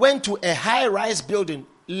and went to a high-rise building,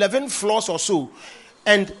 11 floors or so.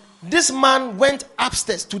 And this man went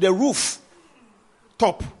upstairs to the roof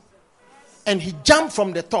top. And he jumped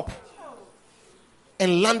from the top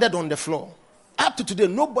and landed on the floor. Up to today,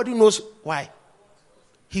 nobody knows why.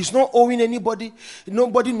 He's not owing anybody.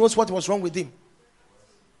 Nobody knows what was wrong with him.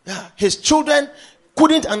 Yeah. His children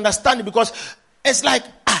couldn't understand it because it's like,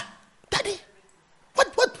 Daddy,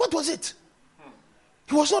 what was it?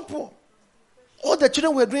 He was not poor. All the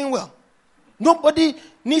children were doing well. Nobody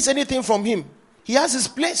needs anything from him. He has his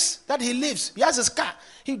place that he lives. He has his car.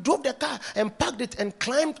 He drove the car and parked it and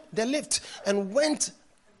climbed the lift and went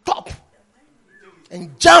top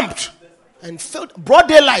and jumped and felt broad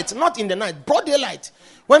daylight, not in the night, broad daylight.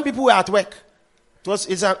 When people were at work,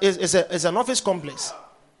 it's an office complex.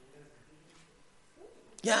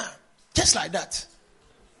 Yeah, just like that.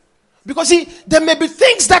 Because there may be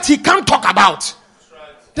things that he can't talk about.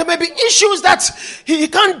 There may be issues that he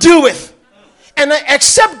can't deal with. And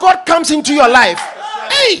except God comes into your life.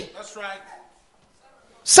 Hey! That's right.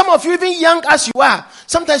 Some of you, even young as you are,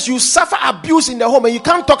 sometimes you suffer abuse in the home and you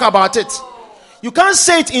can't talk about it. You can't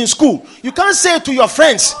say it in school. You can't say it to your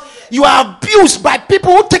friends. You are abused by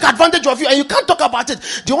people who take advantage of you and you can't talk about it.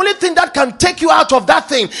 The only thing that can take you out of that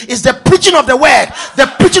thing is the preaching of the word, the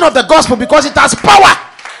preaching of the gospel, because it has power.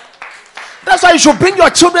 That's why you should bring your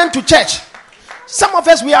children to church. Some of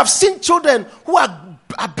us, we have seen children who are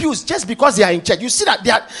abused just because they are in church. You see that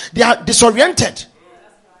they are disoriented.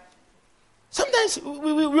 Sometimes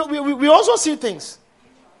we also see things.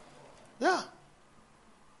 Yeah.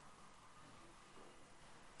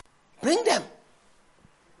 Bring them.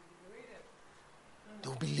 They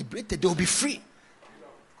will be liberated. They will be free.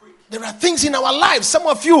 There are things in our lives. Some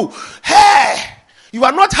of you, hey, you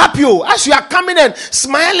are not happy. As you are coming and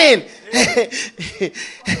smiling,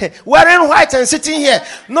 wearing white and sitting here.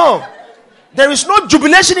 No. There is no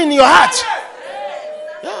jubilation in your heart.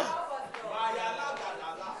 Yeah.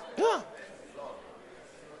 Yeah.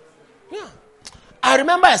 Yeah. I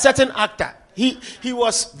remember a certain actor. He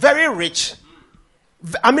was very rich.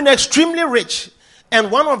 I mean, extremely rich. And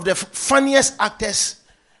one of the funniest actors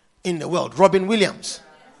in the world, Robin Williams.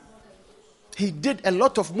 He did a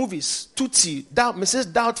lot of movies. Tootsie,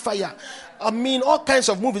 Mrs. Doubtfire. I mean, all kinds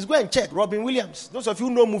of movies. Go and check Robin Williams. Those of you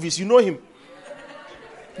who know movies, you know him.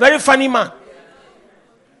 Very funny man.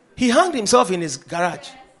 He hanged himself in his garage.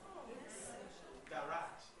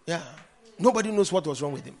 Yeah. Nobody knows what was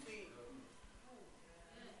wrong with him.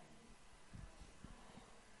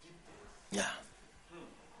 Yeah.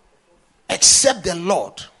 Except the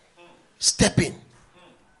Lord step in.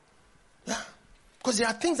 Yeah. Because there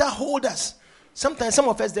are things that hold us. Sometimes some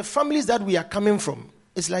of us, the families that we are coming from,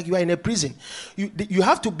 it's like you are in a prison. You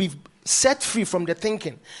have to be set free from the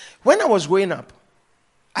thinking. When I was growing up,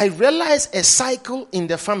 I realized a cycle in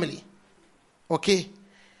the family. Okay?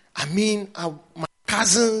 I mean, my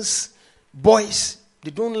cousins, boys,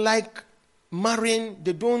 they don't like marrying.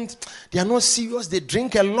 They are not serious. They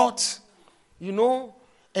drink a lot. You know?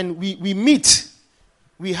 And we meet.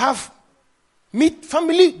 We have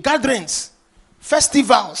family gatherings,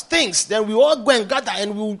 festivals, things. Then we all go and gather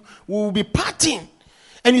and we will be partying.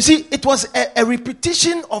 And you see, it was a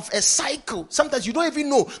repetition of a cycle. Sometimes you don't even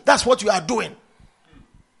know that's what you are doing.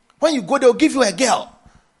 When you go, they'll give you a girl.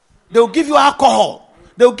 They'll give you alcohol.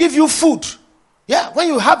 They'll give you food. Yeah, when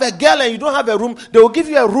you have a girl and you don't have a room, they'll give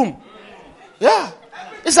you a room. Yeah.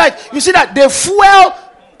 It's like, you see that they fuel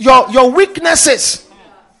your weaknesses.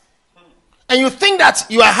 And you think that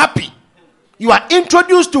you are happy. You are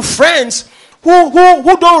introduced to friends who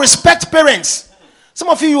don't respect parents. Some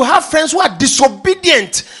of you have friends who are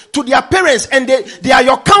disobedient to their parents and they are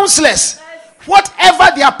your counselors.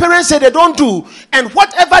 Whatever their parents say they don't do, and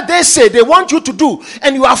whatever they say they want you to do,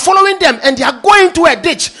 and you are following them and they are going to a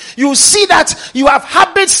ditch. You see that you have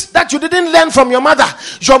habits that you didn't learn from your mother.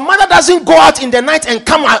 Your mother doesn't go out in the night and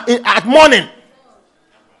come out at morning.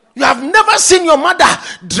 You have never seen your mother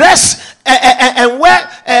dress and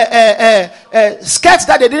wear skirts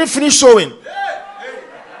that they didn't finish sewing.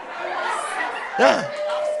 Yeah.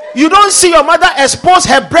 You don't see your mother expose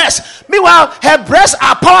her breasts. Meanwhile, her breasts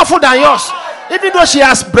are powerful than yours. Even though she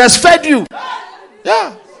has breastfed you.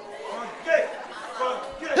 Yeah.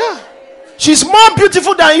 Yeah. She's more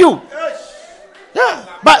beautiful than you. Yeah.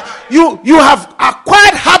 But you have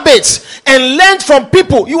acquired habits and learned from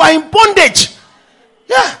people. You are in bondage.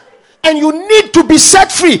 Yeah. And you need to be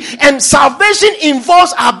set free. And salvation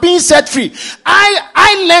involves our being set free.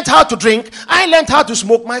 I learned how to drink. I learned how to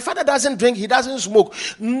smoke. My father doesn't drink. He doesn't smoke.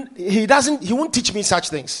 He won't teach me such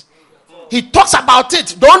things. he talks about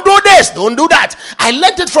it. Don't do this, don't do that. I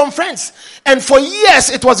learned it from friends. And for years,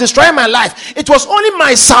 it was destroying my life. It was only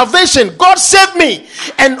my salvation. God saved me.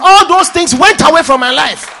 And all those things went away from my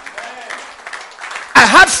life. I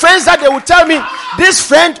had friends that they would tell me, this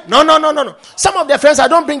friend, no. Some of their friends, I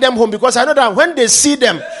don't bring them home because I know that when they see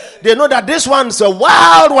them, they know that this one's a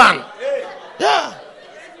wild one. Yeah.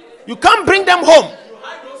 You can't bring them home.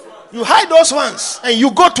 You hide those ones and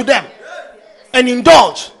you go to them and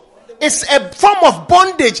indulge. It's a form of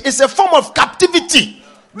bondage. It's a form of captivity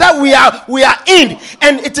that we are in.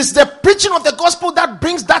 And it is the preaching of the gospel that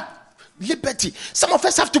brings that liberty. Some of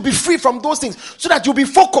us have to be free from those things so that you'll be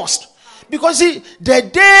focused. Because see, the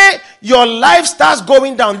day your life starts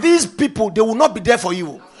going down, these people, they will not be there for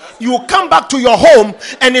you. You will come back to your home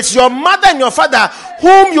and it's your mother and your father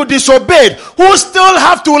whom you disobeyed, who still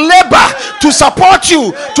have to labor to support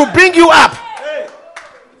you, to bring you up.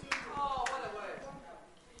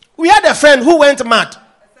 We had a friend who went mad.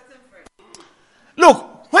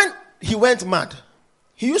 Look, when he went mad,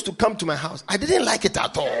 he used to come to my house. I didn't like it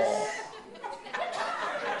at all.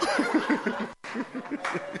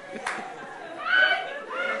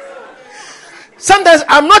 Sometimes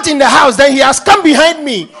I'm not in the house, then he has come behind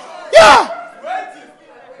me. Yeah.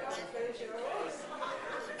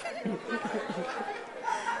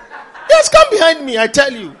 He has come behind me, I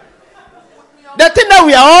tell you. The thing that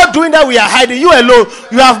we are all doing, that we are hiding, you alone,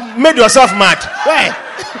 you have made yourself mad. Why?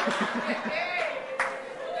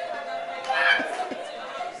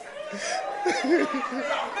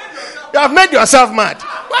 You have made yourself mad.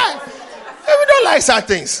 Why? We don't like such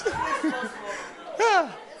things.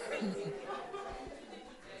 Yeah.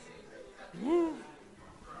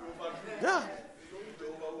 Yeah.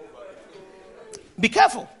 Be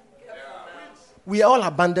careful. We all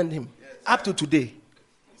abandoned him up to today.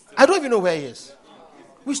 I don't even know where he is.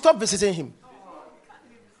 We stopped visiting him.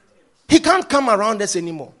 He can't come around us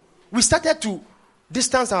anymore. We started to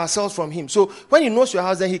distance ourselves from him. So when he knows your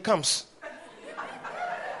house, then he comes.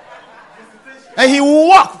 And he will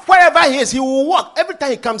walk. Wherever he is, he will walk. Every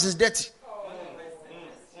time he comes, it's dirty.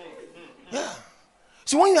 Yeah.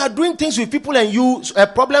 So when you are doing things with people and a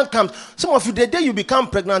problem comes, some of you, the day you become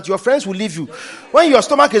pregnant, your friends will leave you. When your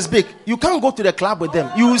stomach is big, you can't go to the club with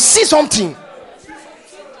them. You will see something.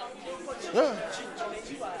 Yeah.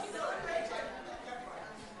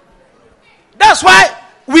 That's why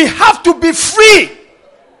we have to be free.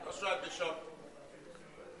 That's right, Bishop.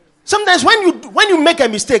 Sometimes when you make a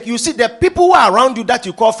mistake, you see the people who are around you that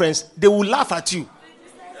you call friends, they will laugh at you.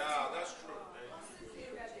 Yeah, that's true.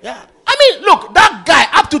 Yeah. I mean, look, that guy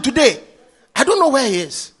up to today, I don't know where he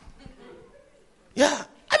is. Yeah.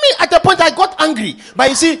 I mean, at the point I got angry. But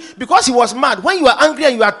you see, because he was mad, when you are angry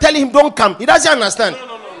and you are telling him don't come, he doesn't understand.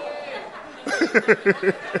 No.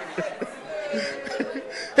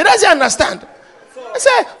 He doesn't understand. I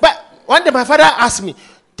said, but one day my father asked me,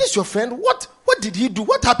 this your friend, what did he do?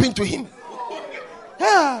 What happened to him?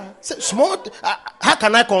 Yeah. Said, small, how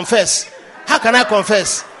can I confess? How can I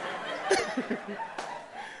confess?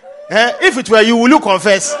 If it were you, will you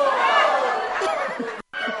confess?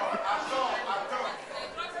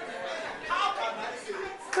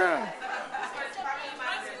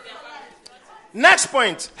 Next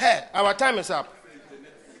point. Hey, our time is up.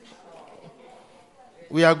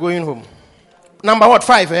 We are going home. Number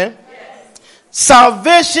 5, Yes.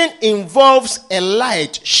 Salvation involves a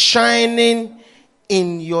light shining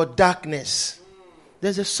in your darkness.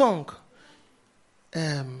 There's a song.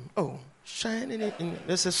 Shining in.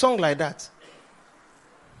 There's a song like that.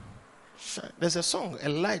 There's a song, a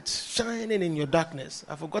light shining in your darkness.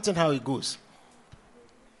 I've forgotten how it goes.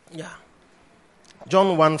 Yeah.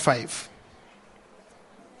 John 1:5.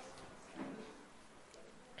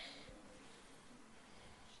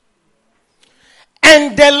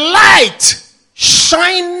 And the light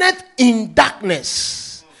shineth in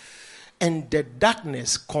darkness, and the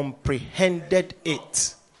darkness comprehended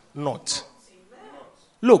it not.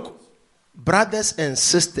 Look, brothers and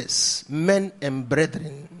sisters, men and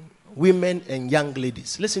brethren, women and young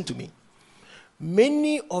ladies, listen to me.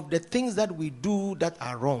 Many of the things that we do that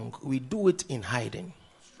are wrong, we do it in hiding.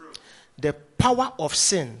 The power of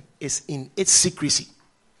sin is in its secrecy.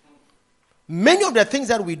 Many of the things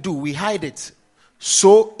that we do, we hide it.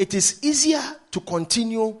 So it is easier to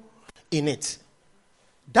continue in it.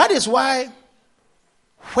 That is why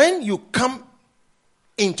when you come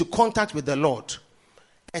into contact with the Lord,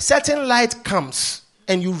 a certain light comes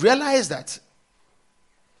and you realize that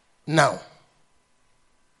now.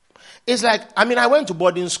 It's like, I went to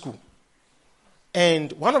boarding school.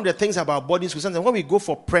 And one of the things about boarding school, sometimes when we go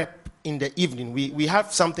for prep in the evening. We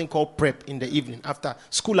have something called prep in the evening. After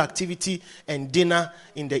school activity and dinner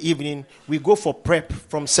in the evening, we go for prep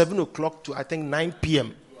from 7 o'clock to I think 9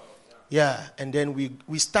 p.m. Yeah, and then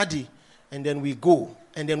we study, and then we go.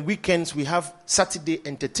 And then weekends, we have Saturday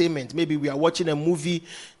entertainment. Maybe we are watching a movie,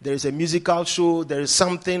 there is a musical show, there is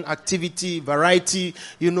something, activity, variety,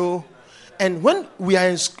 And when we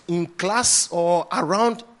are in class or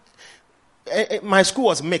around, my school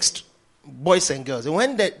was mixed, boys and girls. And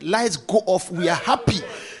when the lights go off, we are happy.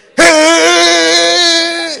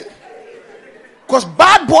 Because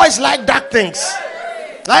bad boys like dark things.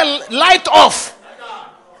 Light off.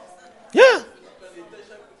 Yeah.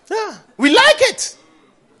 Yeah. We like it.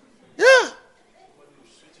 Yeah.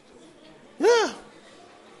 Yeah.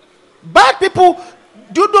 Bad people,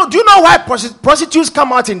 do you know why prostitutes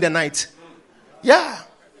come out in the night? Yeah.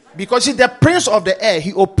 Because he's the prince of the air.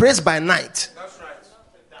 He operates by night. That's right.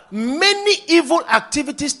 Many evil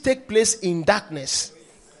activities take place in darkness.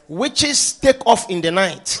 Witches take off in the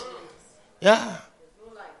night. Yeah.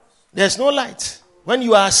 There's no light. When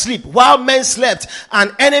you are asleep, while men slept,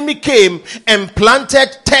 an enemy came and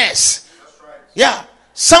planted tares. Yeah.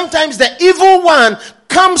 Sometimes the evil one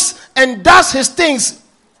comes and does his things,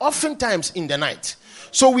 oftentimes in the night.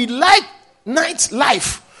 So we like night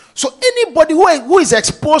life. So anybody who is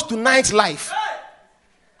exposed to night life,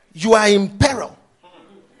 you are in peril.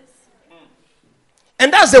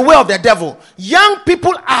 And that's the way of the devil. Young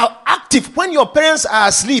people are active. When your parents are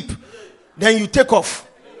asleep, then you take off.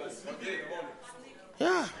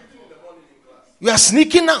 Yeah. You are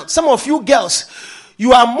sneaking out. Some of you girls,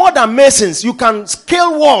 you are more than masons. You can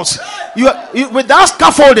scale walls. You without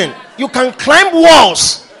scaffolding, you can climb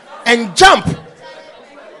walls and jump.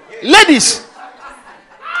 Ladies.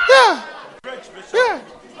 Yeah. Yeah.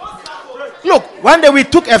 Look, one day we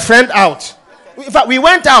took a friend out. In fact, we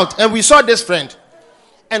went out and we saw this friend.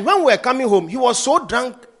 And when we were coming home, he was so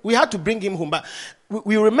drunk, we had to bring him home. But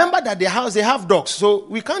we remember that their house, they have dogs. So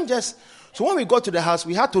we can't just... So when we got to the house,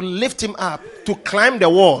 we had to lift him up to climb the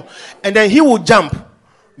wall. And then he would jump.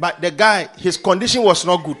 But the guy, his condition was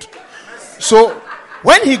not good. So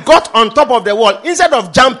when he got on top of the wall, instead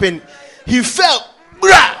of jumping, he fell.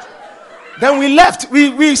 Then we left.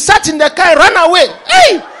 We sat in the car, ran away.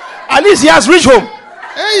 Hey! At least he has reached home.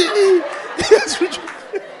 Hey! He has reached home.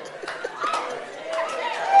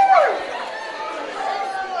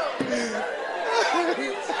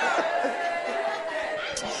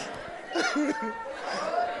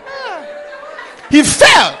 He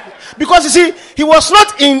fell because you see he was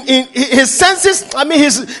not in his senses. I mean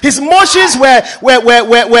his motions were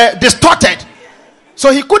distorted,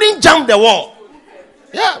 so he couldn't jump the wall.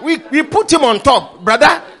 Yeah, we put him on top,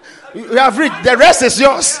 brother. You have reached. The rest is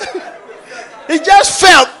yours. He just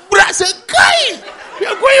fell. I said, "Guy,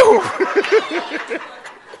 you're going home."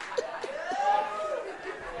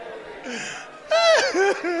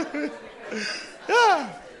 Yeah.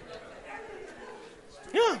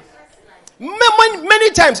 Yeah.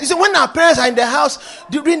 Many times, you see, when our parents are in the house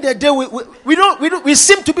during the day, we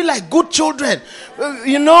seem to be like good children,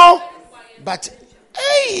 But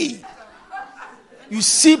hey, you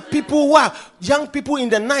see people who are young people in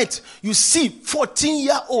the night. You see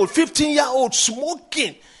 14-year-old, 15-year-old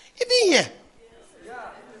smoking. Even here,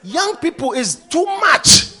 young people is too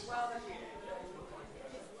much.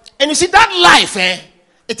 And you see that life,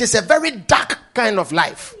 it is a very dark kind of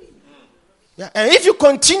life. Yeah. And if you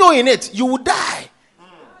continue in it, you will die.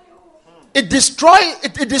 It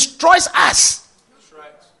destroys us. That's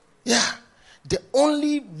right. Yeah. The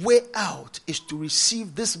only way out is to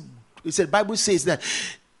receive this. The Bible says that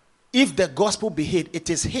if the gospel be hid, it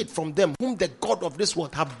is hid from them whom the God of this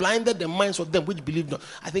world have blinded the minds of them which believe not.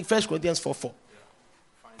 I think 1 Corinthians 4:4.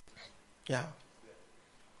 Yeah.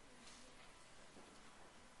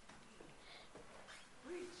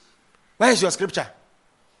 Where is your scripture?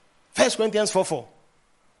 1 Corinthians 4:4.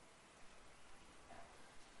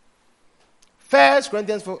 1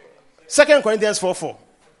 Corinthians 4. 2 Corinthians 4:4.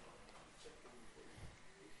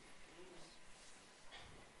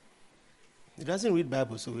 He doesn't read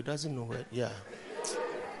Bible, so he doesn't know where. Yeah.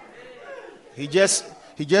 He just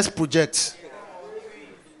projects.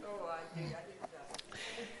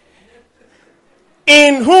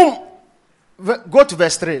 In whom, go to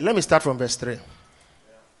verse 3. Let me start from verse 3.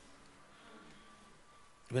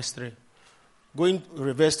 Verse 3. Going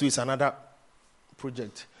reverse to is another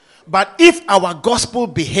project. But if our gospel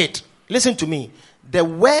be hid, listen to me, the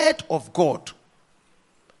word of God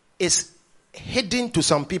is hidden to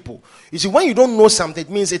some people. You see, when you don't know something, it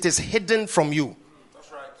means it is hidden from you.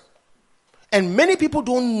 That's right. And many people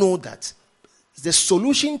don't know that the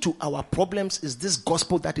solution to our problems is this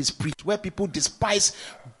gospel that is preached, where people despise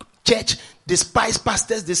church, despise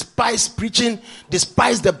pastors, despise preaching,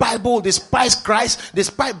 despise the Bible, despise Christ,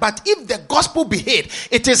 but if the gospel be hid,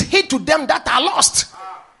 it is hid to them that are lost.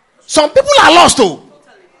 Some people are lost too.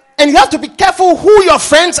 And you have to be careful who your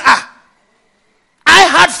friends are. I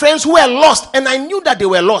had friends who were lost, and I knew that they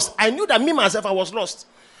were lost. I knew that me myself, I was lost.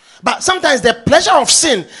 But sometimes the pleasure of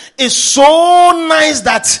sin is so nice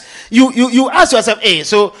that you ask yourself, hey,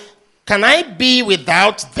 so can I be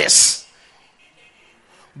without this?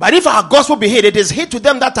 But if our gospel be hid, it is hid to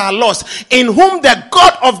them that are lost, in whom the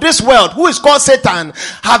God of this world, who is called Satan,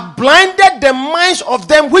 hath blinded the minds of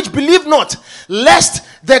them which believe not, lest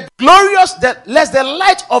the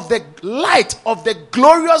light of the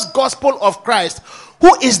glorious gospel of Christ,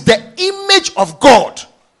 who is the image of God,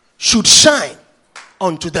 should shine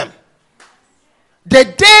unto them. The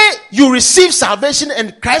day you receive salvation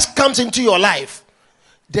and Christ comes into your life,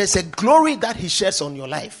 there's a glory that he sheds on your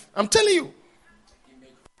life. I'm telling you.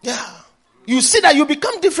 Yeah. You see that you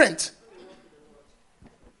become different.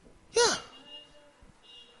 Yeah.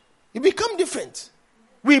 You become different.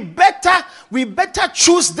 We better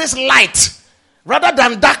choose this light rather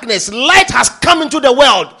than darkness. Light has come into the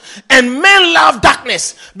world, and men love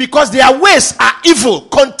darkness because their ways are evil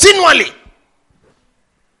continually.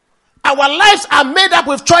 Our lives are made up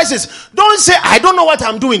with choices. Don't say, I don't know what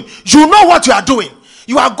I'm doing. You know what you are doing.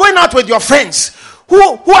 You are going out with your friends who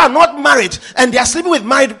are not married, and they are sleeping with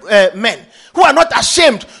married men, who are not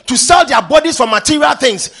ashamed to sell their bodies for material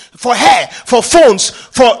things, for hair, for phones,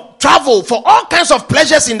 for travel, for all kinds of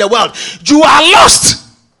pleasures in the world. You are lost.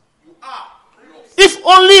 If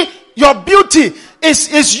only your beauty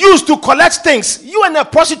is used to collect things, you and a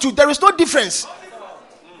prostitute, there is no difference.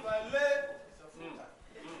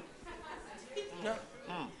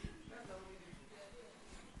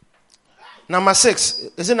 Number 6.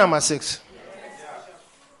 Is it number 6?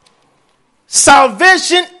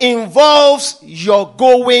 Salvation involves your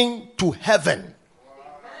going to heaven.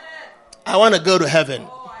 I want to go to heaven.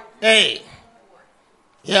 Hey.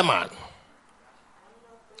 Yeah, man.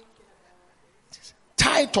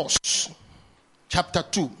 Titus chapter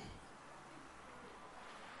 2.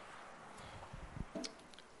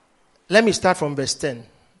 Let me start from verse 10.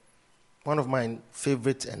 One of my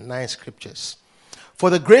favorite and nice scriptures. For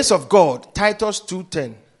the grace of God, Titus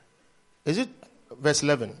 2:10. Is it verse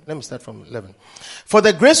 11? Let me start from 11. For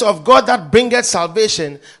the grace of God that bringeth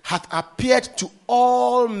salvation hath appeared to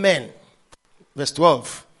all men. Verse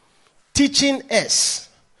 12. Teaching us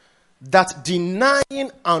that denying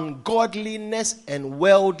ungodliness and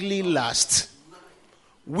worldly lust,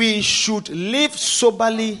 we should live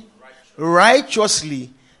soberly, righteously,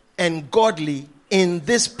 and godly in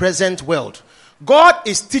this present world. God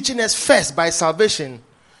is teaching us first by salvation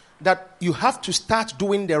that you have to start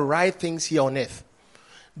doing the right things here on earth.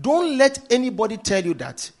 Don't let anybody tell you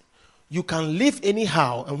that you can live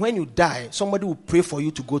anyhow, and when you die, somebody will pray for you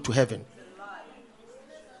to go to heaven.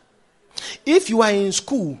 If you are in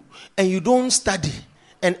school and you don't study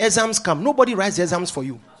and exams come, nobody writes the exams for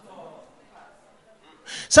you.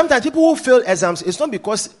 Sometimes people who fail exams, it's not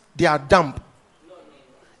because they are dumb.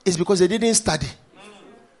 It's because they didn't study.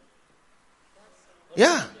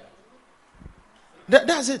 Yeah.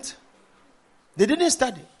 That's it. They didn't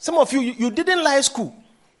study. Some of you didn't like school.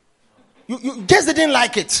 You just didn't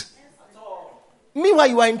like it. Meanwhile,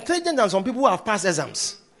 you are intelligent than some people who have passed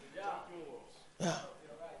exams. Yeah.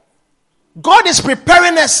 God is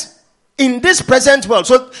preparing us in this present world.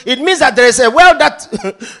 So it means that there is a world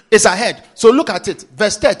that is ahead. So look at it.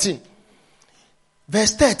 Verse 13.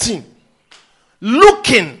 Verse 13.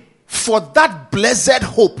 Looking for that blessed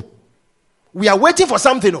hope. We are waiting for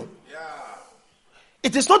something. Yeah.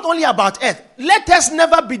 It is not only about earth. Let us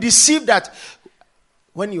never be deceived that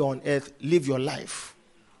when you're on earth, live your life.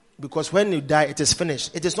 Because when you die, it is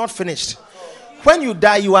finished. It is not finished. When you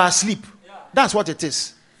die, you are asleep. That's what it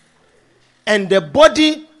is. And the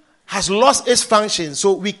body has lost its function.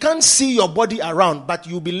 So we can't see your body around, but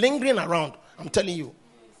you'll be lingering around. I'm telling you.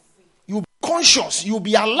 You'll be conscious. You'll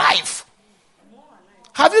be alive.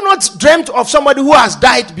 Have you not dreamt of somebody who has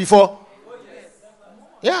died before?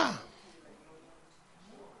 Yeah.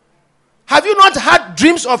 Have you not had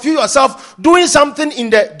dreams of you yourself doing something in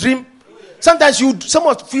the dream? Sometimes some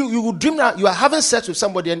of you will dream that you are having sex with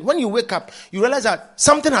somebody, and when you wake up, you realize that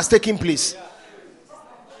something has taken place.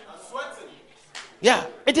 Yeah.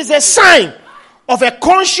 It is a sign of a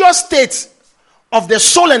conscious state of the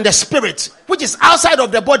soul and the spirit, which is outside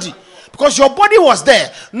of the body. Because your body was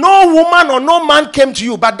there. No woman or no man came to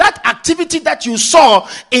you. But that activity that you saw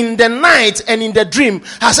in the night and in the dream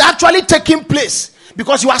has actually taken place.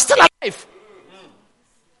 Because you are still alive.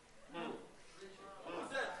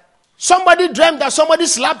 Somebody dreamed that somebody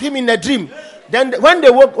slapped him in a dream. Then when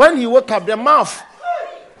he woke up, the mouth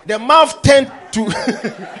turned to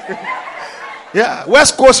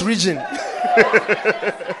West Coast region.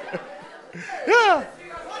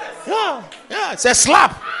 It's a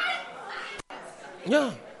slap.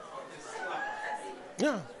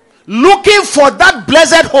 Looking for that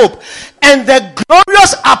blessed hope and the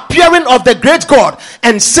glorious appearing of the great God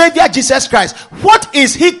and Savior Jesus Christ. What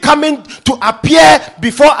is he coming to appear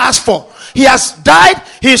before us for? He has died,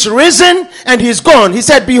 he's risen, and he's gone. He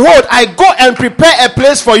said, behold, I go and prepare a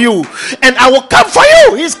place for you, and I will come for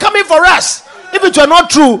you. He's coming for us. If it were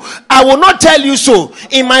not true, I will not tell you so.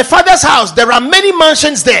 In my Father's house, there are many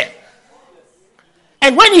mansions there.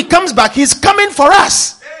 And when he comes back, he's coming for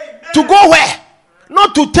us. To go where?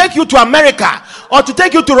 Not to take you to America or to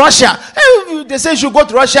take you to Russia. They say you should go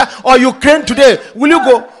to Russia or Ukraine today. Will you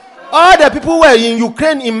go? All the people who were in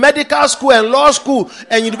Ukraine in medical school and law school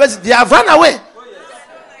and university, they have run away.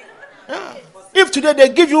 If today they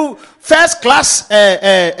give you first class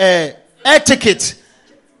air ticket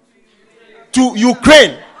to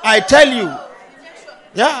Ukraine, I tell you,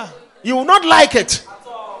 you will not like it.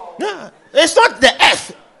 It's not the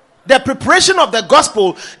earth. The preparation of the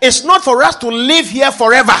gospel is not for us to live here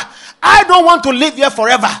forever. I don't want to live here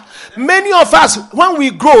forever. Many of us, when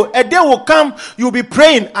we grow, a day will come, you'll be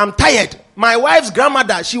praying, I'm tired. My wife's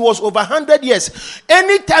grandmother, she was over 100 years.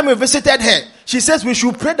 Anytime we visited her, she says we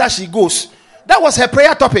should pray that she goes. That was her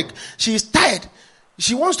prayer topic. She is tired.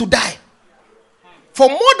 She wants to die. For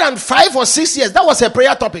more than 5 or 6 years, that was her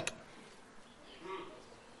prayer topic.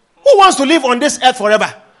 Who wants to live on this earth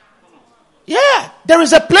forever? Yeah, there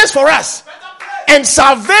is a place for us. And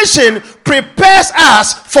salvation prepares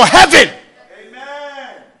us for heaven.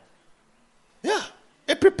 Amen. Yeah,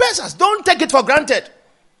 it prepares us. Don't take it for granted.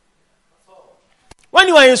 When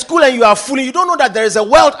you are in school and you are fooling, you don't know that there is a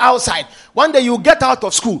world outside. One day you get out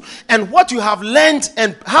of school, and what you have learned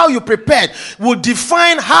and how you prepared will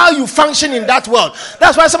define how you function in that world.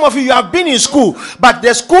 That's why some of you have been in school, but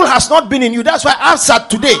the school has not been in you. That's why outside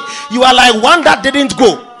today, you are like one that didn't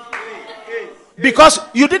go. Because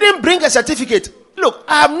you didn't bring a certificate. Look,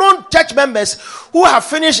 I have known church members who have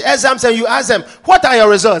finished exams and you ask them, what are your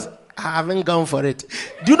results? I haven't gone for it.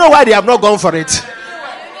 Do you know why they have not gone for it?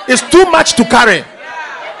 It's too much to carry.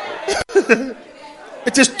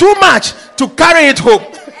 It is too much to carry it home.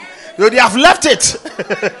 They have left it.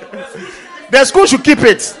 The school should keep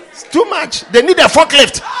it. It's too much. They need a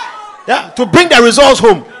forklift to bring the results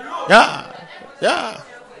home.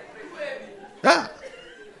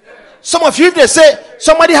 Some of you, if they say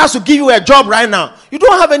somebody has to give you a job right now, you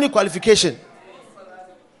don't have any qualification.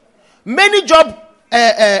 Many job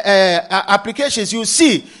applications, you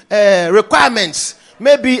see requirements,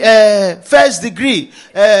 maybe first degree,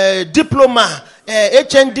 diploma,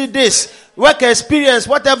 HND this, work experience,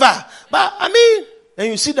 whatever. But I mean, and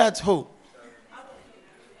you see that,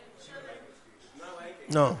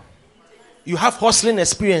 no. You have hustling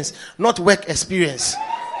experience, not work experience.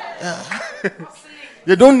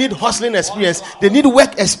 They don't need hustling experience. They need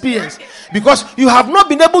work experience. Because you have not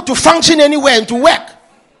been able to function anywhere and to work.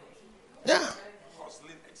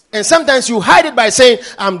 And sometimes you hide it by saying,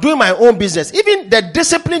 I'm doing my own business. Even the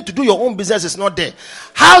discipline to do your own business is not there.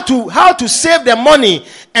 How to save the money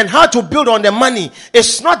and how to build on the money.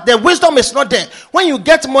 It's not, the wisdom is not there. When you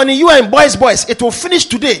get money, you are in boys, it will finish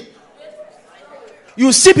today.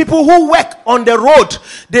 You see people who work on the road.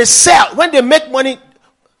 They sell. When they make money,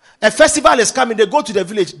 a festival is coming, they go to the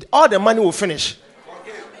village, all the money will finish.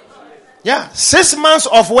 6 months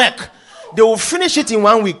of work, they will finish it in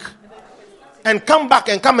 1 week. And come back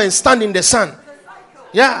and come and stand in the sun.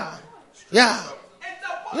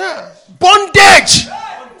 Bondage.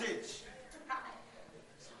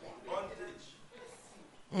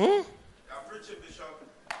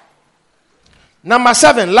 Number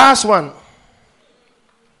 7, last one.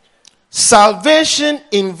 Salvation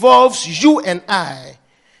involves you and I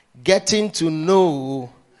getting to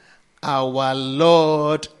know our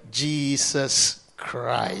Lord Jesus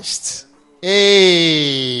Christ.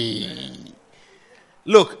 Hey.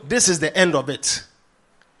 Look, this is the end of it.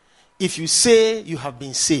 If you say you have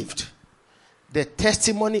been saved, the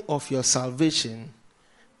testimony of your salvation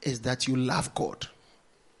is that you love God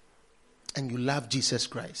and you love Jesus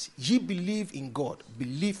Christ. Ye believe in God,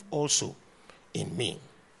 believe also in me.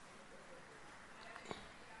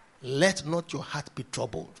 Let not your heart be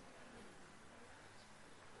troubled.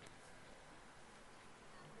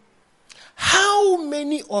 How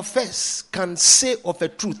many of us can say of a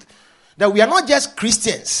truth that we are not just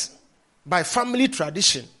Christians by family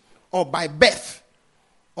tradition or by birth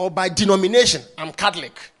or by denomination? I'm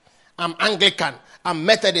Catholic, I'm Anglican, I'm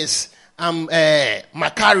Methodist, I'm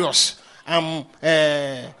Macarius, I'm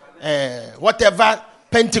whatever,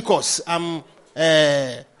 Pentecost, I'm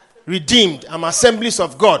Redeemed, I'm Assemblies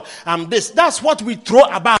of God, I'm this. That's what we throw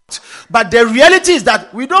about. But the reality is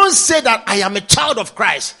that we don't say that I am a child of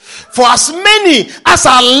Christ. For as many as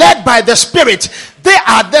are led by the Spirit, they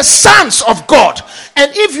are the sons of God.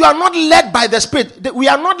 And if you are not led by the Spirit, we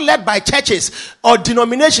are not led by churches or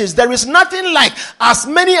denominations. There is nothing like as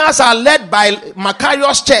many as are led by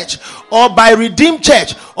Macarius Church or by Redeemed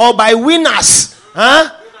Church or by Winners,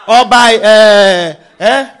 or by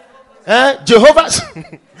Jehovah's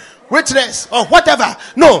Witness or whatever.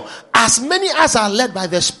 No, as many as are led by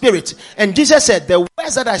the Spirit. And Jesus said, the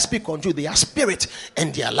words that I speak unto you, they are spirit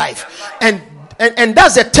and they are life. And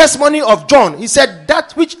that's the testimony of John. He said,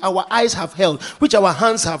 that which our eyes have held, which our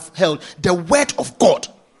hands have held, the word of God,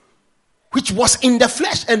 which was in the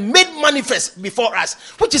flesh and made manifest before us,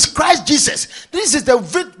 which is Christ Jesus. This is the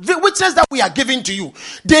witness that we are giving to you.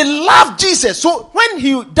 They loved Jesus. So when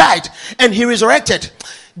he died and he resurrected,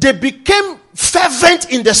 they became fervent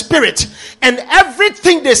in the spirit, and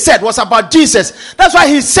everything they said was about Jesus. That's why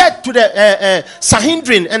he said to the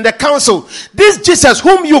Sanhedrin and the council, this Jesus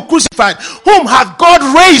whom you crucified, whom hath God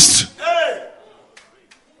raised.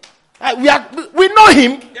 We know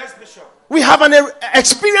him. Yes, Bishop. We have an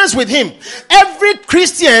experience with him. Every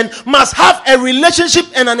Christian must have a relationship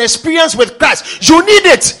and an experience with Christ. You need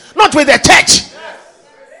it, not with the church.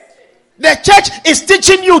 The church is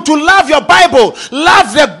teaching you to love your Bible,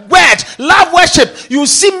 love the word, love worship. You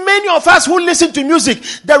see many of us who listen to music.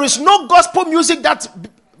 There is no gospel music that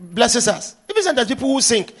blesses us. Even sometimes people who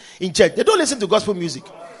sing in church, they don't listen to gospel music.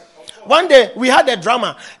 One day we had a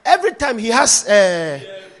drummer. Every time he has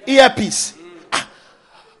earpiece.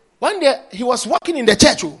 One day he was walking in the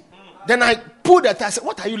church. Then I pulled it. I said,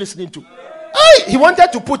 what are you listening to? He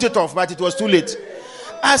wanted to put it off, but it was too late.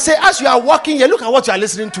 I said, as you are walking here, look at what you are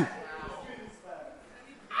listening to.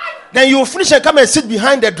 Then you finish and come and sit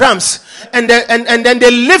behind the drums, and then they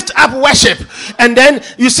lift up worship, and then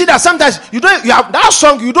you see that sometimes you have that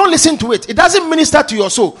song, you don't listen to it. It doesn't minister to your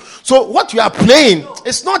soul. So what you are playing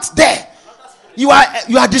is not there. You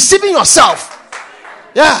are deceiving yourself.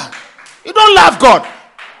 Yeah, you don't love God.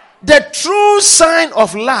 The true sign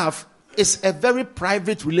of love is a very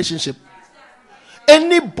private relationship.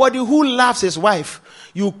 Anybody who loves his wife,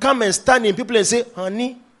 you come and stand in people and say,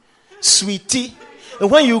 honey, sweetie. And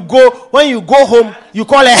when you go home, you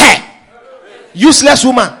call her hey, useless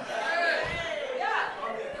woman.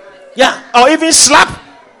 Yeah, or even slap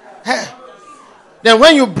her. Then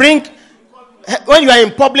when you are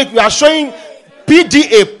in public, you are showing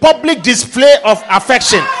PDA, public display of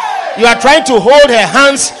affection. You are trying to hold her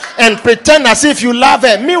hands and pretend as if you love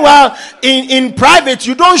her. Meanwhile, in private,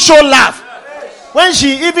 you don't show love. When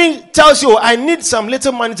she even tells you, I need some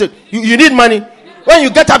little money, you need money. When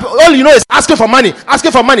you get up, all you know is asking for money.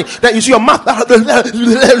 Then you see your mouth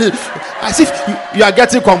as if you are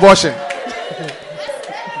getting convulsion.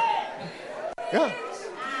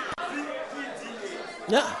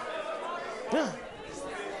 Yeah.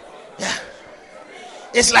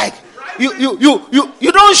 It's like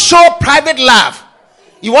you don't show private love.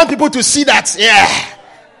 You want people to see that. Yeah.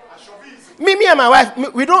 Me and my wife,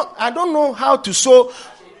 I don't know how to sew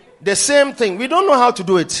the same thing. We don't know how to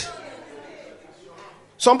do it.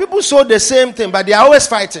 Some people sew the same thing, but they are always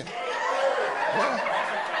fighting.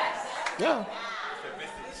 Yeah.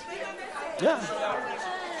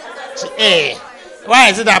 Hey, why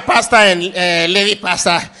is it that pastor and lady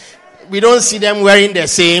pastor, we don't see them wearing the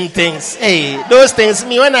same things? Hey, those things,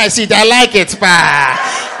 me when I see it, I like it.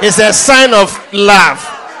 It's a sign of love.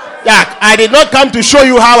 Yeah, I did not come to show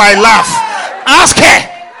you how I laugh. Ask her.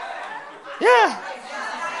 Yeah.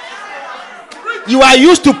 You are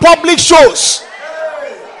used to public shows.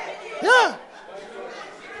 Yeah.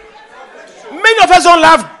 Many of us don't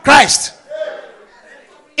love Christ.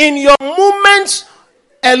 In your moments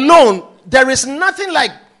alone, there is nothing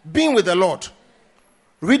like being with the Lord.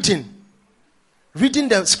 Reading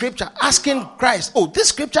the scripture, asking Christ, oh, this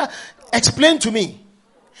scripture, explain to me.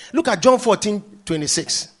 Look at John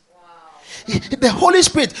 14:26. The Holy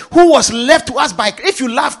Spirit who was left to us by, if you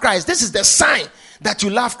love Christ, this is the sign that you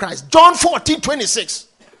love Christ. John 14:26.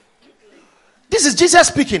 This is Jesus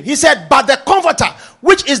speaking. He said, but the Comforter,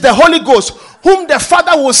 which is the Holy Ghost, whom the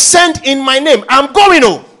Father will send in my name. I'm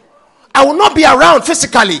going. I will not be around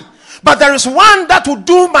physically, But there is one that will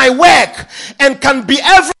do my work and can be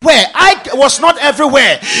everywhere. I was not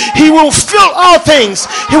everywhere. He will fill all things.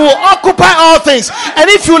 He will occupy all things. And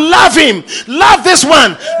if you love him, love this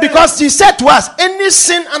one. Because he said to us, any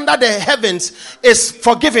sin under the heavens is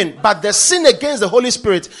forgiven. But the sin against the Holy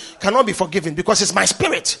Spirit cannot be forgiven because it's my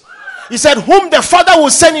spirit. He said, whom the Father will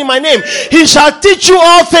send in my name, he shall teach you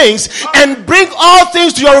all things and bring all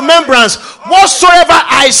things to your remembrance, whatsoever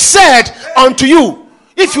I said unto you.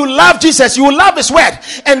 If you love Jesus, you will love his word.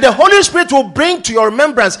 And the Holy Spirit will bring to your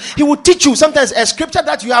remembrance. He will teach you sometimes a scripture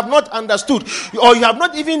that you have not understood or you have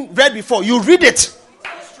not even read before. You read it.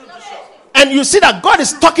 And you see that God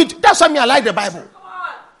is talking to you. That's why I like the Bible.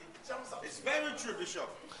 It's very true, Bishop.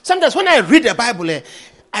 Sometimes when I read the Bible,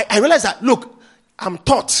 I realize that, look, I'm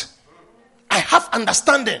taught. I have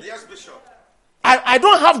understanding. Yes, Bishop. I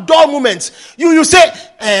don't have dull moments. You say,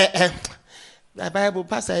 the Bible,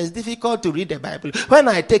 Pastor, it's difficult to read the Bible. When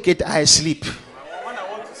I take it, I sleep.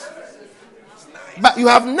 But you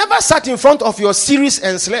have never sat in front of your series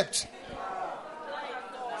and slept.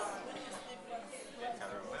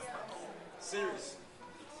 Series.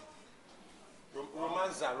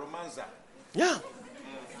 Romanza. Yeah.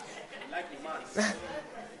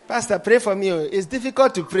 Pastor, pray for me. It's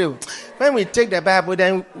difficult to pray. When we take the Bible,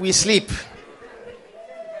 then we sleep.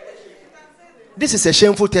 This is a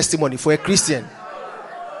shameful testimony for a Christian.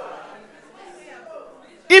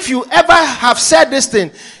 If you ever have said this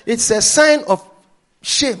thing, it's a sign of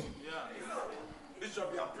shame.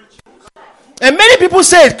 And many people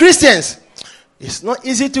say, Christians, it's not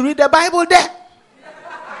easy to read the Bible there.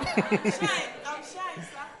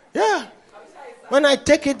 Yeah. When I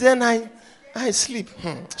take it, then I sleep.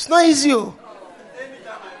 It's not easy.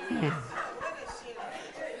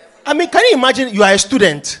 I mean, can you imagine you are a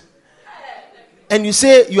student and you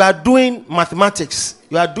say you are doing mathematics,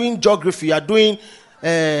 you are doing geography, you are doing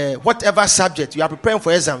whatever subject, you are preparing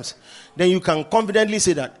for exams. Then you can confidently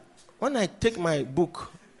say that when I take my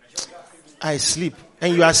book, I sleep.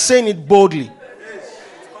 And you are saying it boldly.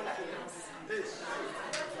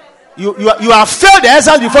 You have failed the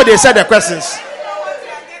exams before they said the questions.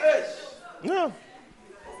 No.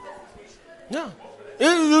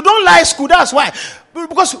 You don't like school, that's why.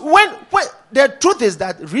 Because when the truth is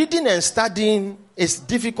that reading and studying is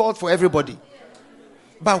difficult for everybody.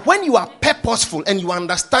 But when you are purposeful and you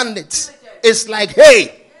understand it, it's like,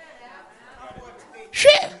 hey,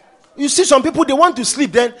 shit. You see some people, they want to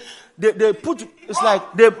sleep, then they put, it's like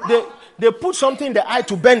they put something in the eye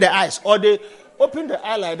to bend the eyes, or they open the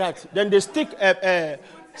eye like that, then they stick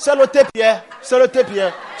sellotape here, so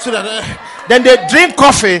that then they drink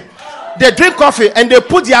coffee and they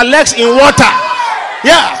put their legs in water.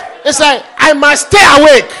 Yeah, it's like, I must stay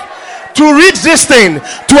awake to read this thing,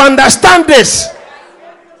 to understand this.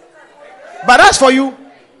 But as for you,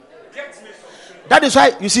 that is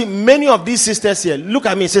why you see many of these sisters here. Look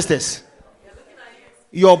at me, sisters.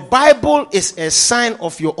 Your Bible is a sign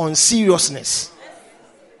of your unseriousness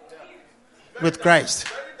with Christ.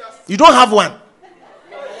 You don't have one.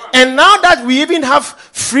 And now that we even have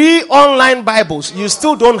free online Bibles, you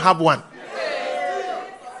still don't have one.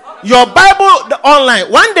 Your Bible, the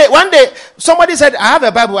online. One day, somebody said, I have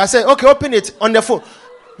a Bible. I said, okay, open it on the phone.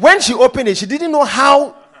 When she opened it, she didn't know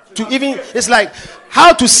how to even, it's like,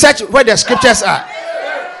 how to search where the scriptures are.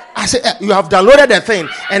 I said, you have downloaded the thing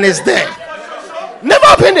and it's there. Never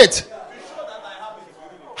opened it.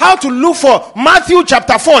 How to look for Matthew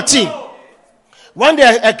chapter 14. One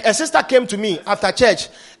day, a sister came to me after church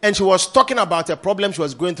and she was talking about a problem she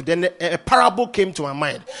was going through. Then a parable came to her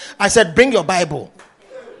mind. I said, bring your Bible.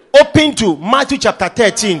 Open to Matthew chapter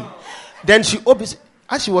 13. Then she opens,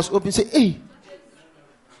 as she was opening, say, hey,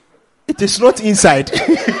 it is not inside.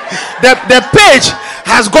 the page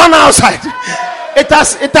has gone outside. It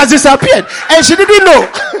has disappeared. And she didn't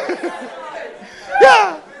know.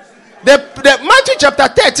 Yeah. The Matthew chapter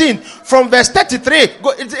 13 from verse 33,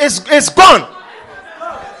 it's gone.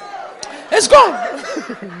 It's gone.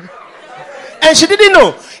 And she didn't know.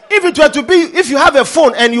 If it were to be, if you have a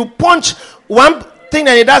phone and you punch one thing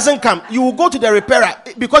and it doesn't come, you will go to the repairer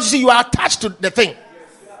because you see you are attached to the thing.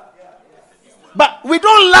 But we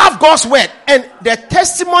don't love God's word. And the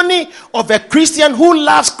testimony of a Christian who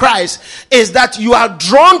loves Christ is that you are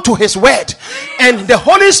drawn to his word. And the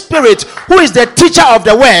Holy Spirit, who is the teacher of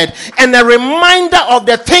the word, and a reminder of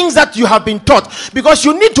the things that you have been taught. Because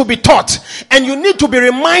you need to be taught. And you need to be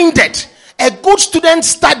reminded. A good student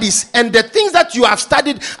studies. And the things that you have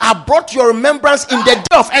studied are brought to your remembrance in the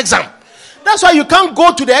day of exam. That's why you can't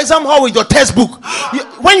go to the exam hall with your textbook.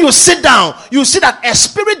 When you sit down, you see that a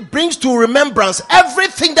spirit brings to remembrance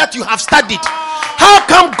everything that you have studied. How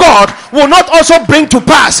come God will not also bring to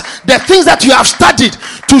pass the things that you have studied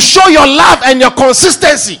to show your love and your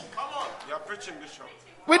consistency?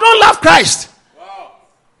 We don't love Christ.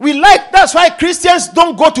 That's why Christians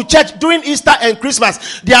don't go to church during Easter and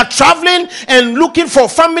Christmas. They are traveling and looking for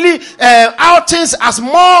family outings as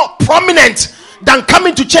more prominent than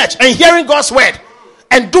coming to church and hearing God's word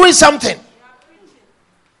and doing something.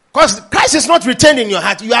 Because Christ is not retained in your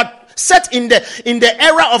heart. You are set in the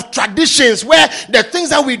era of traditions where the things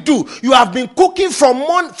that we do, you have been cooking from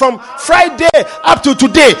Friday up to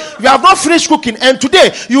today. You have not finished cooking, and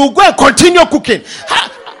today you will go and continue cooking.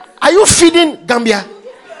 Are you feeding Gambia?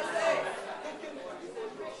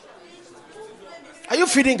 Are you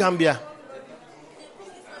feeding Gambia?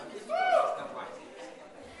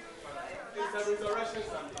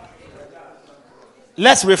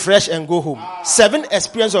 Let's refresh and go home. 7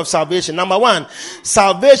 experiences of salvation. Number 1,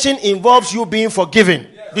 salvation involves you being forgiven.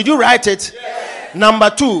 Did you write it? Yes. Number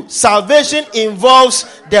 2, salvation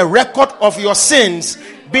involves the record of your sins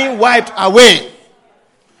being wiped away.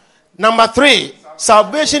 Number 3,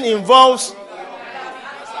 salvation involves,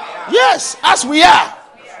 yes, as we are.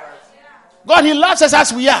 God, He loves us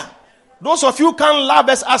as we are. Those of you can't love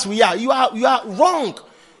us as we are. You are wrong.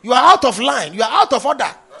 You are out of line. You are out of order.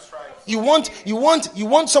 You want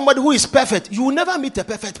somebody who is perfect. You will never meet a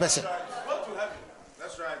perfect person.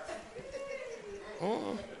 That's right.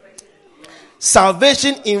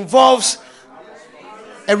 Salvation involves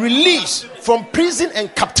a release from prison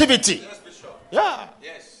and captivity. Yeah.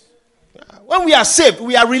 When we are saved,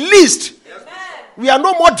 we are released. We are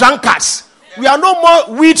no more drunkards. We are no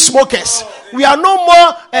more weed smokers. We are no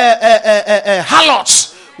more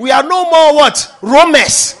harlots. We are no more what?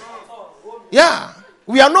 Roamers. Yeah.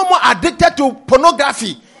 We are no more addicted to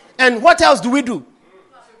pornography. And what else do we do?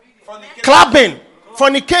 Clubbing,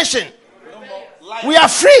 fornication. We are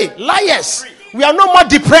free, liars. We are no more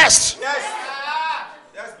depressed.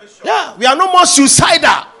 Yeah, we are no more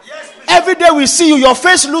suicidal. Every day we see you, your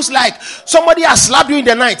face looks like somebody has slapped you in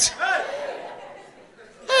the night.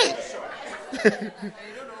 Hey.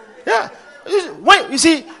 Yeah. When you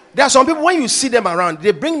see, there are some people, when you see them around,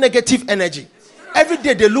 they bring negative energy. Every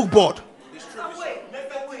day they look bored.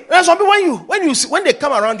 There are some people, when they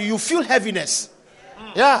come around you, you feel heaviness.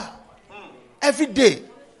 Yeah. Every day.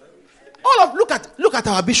 Look at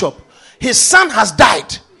our bishop. His son has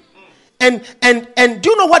died. And do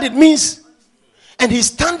you know what it means? And he's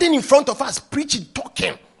standing in front of us, preaching,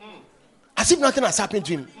 talking, as if nothing has happened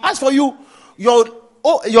to him. As for you, your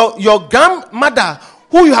grandmother,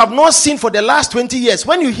 who you have not seen for the last 20 years,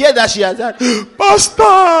 when you hear that she has said, Pastor,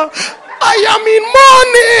 I am in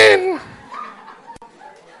mourning.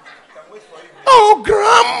 Oh,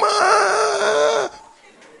 grandma.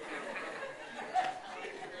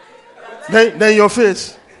 Then your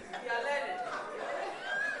face.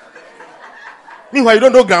 Meanwhile, you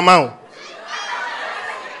don't know grandma.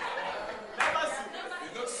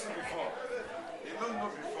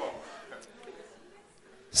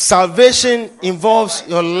 Salvation involves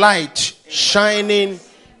your light shining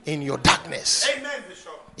in your darkness. Amen,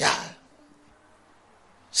 Bishop. Yeah.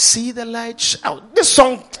 See the light. This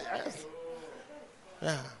song.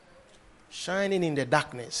 Yeah. Shining in the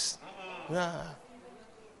darkness. Yeah.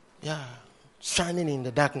 Yeah. Shining in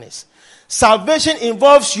the darkness. Salvation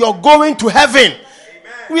involves your going to heaven. Amen.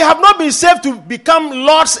 We have not been saved to become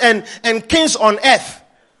lords and kings on earth.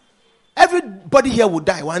 Everybody here will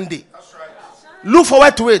die one day. That's right. Look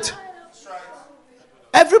forward to it. That's right.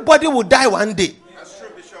 Everybody will die one day. That's true,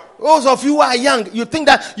 Bishop. Those of you who are young, you think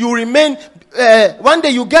that you remain, one day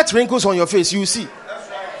you get wrinkles on your face, you see. That's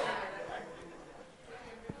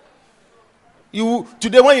right.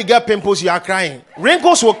 Today when you get pimples, you are crying.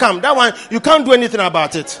 Wrinkles will come. That one, you can't do anything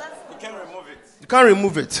about it. You can't remove it. You can't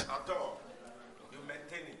remove it. At all. You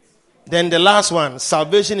maintain it. Then the last one,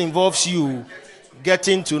 salvation involves you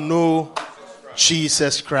getting to know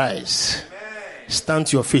Jesus Christ. Stand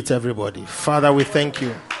to your feet, everybody. Father, we thank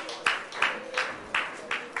you.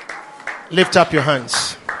 Lift up your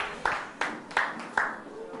hands.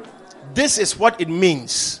 This is what it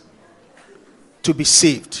means to be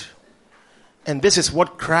saved. And this is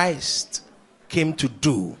what Christ came to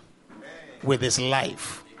do with his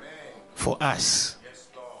life for us.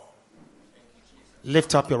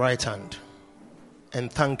 Lift up your right hand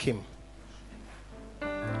and thank him.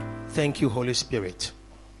 Thank you, Holy Spirit.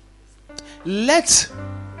 Let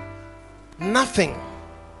nothing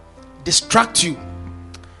distract you.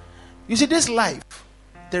 You see, this life,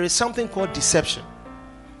 there is something called deception.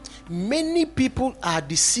 Many people are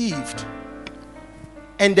deceived.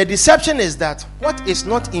 And the deception is that what is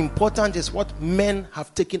not important is what men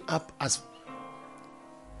have taken up as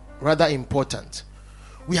rather important.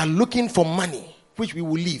 We are looking for money, which we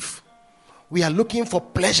will leave. We are looking for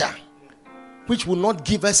pleasure, which will not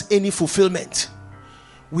give us any fulfillment.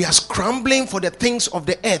 We are scrambling for the things of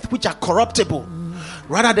the earth, which are corruptible,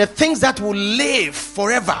 rather the things that will live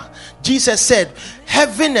forever. Jesus said,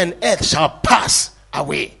 heaven and earth shall pass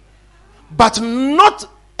away, but not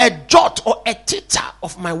a jot or a tittle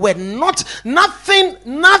of my word, nothing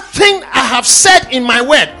I have said in my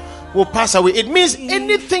word will pass away. It means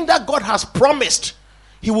anything that God has promised,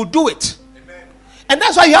 he will do it. Amen. And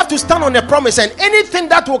that's why you have to stand on a promise, and anything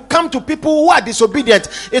that will come to people who are disobedient,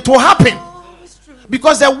 it will happen.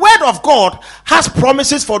 Because the word of God has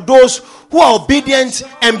promises for those who are obedient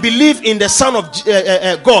and believe in the Son of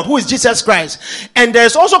God, who is Jesus Christ. And there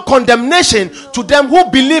is also condemnation to them who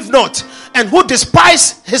believe not and who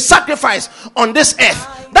despise his sacrifice on this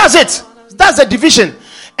earth. That's it. That's the division.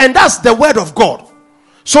 And that's the word of God.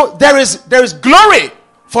 So there is glory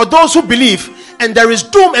for those who believe, and there is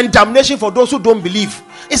doom and damnation for those who don't believe.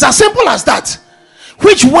 It's as simple as that.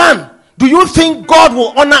 Which one do you think God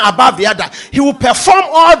will honor above the other? He will perform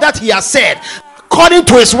all that he has said according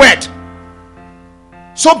to his word.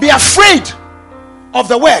 So be afraid of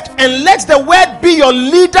the word, and let the word be your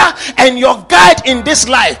leader and your guide in this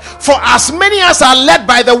life. For as many as are led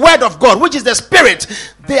by the word of God, which is the Spirit,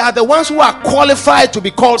 they are the ones who are qualified to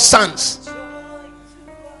be called sons.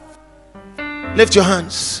 Lift your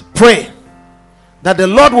hands. Pray that the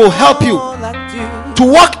Lord will help you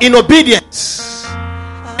to walk in obedience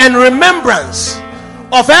and remembrance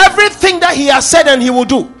of everything that he has said and he will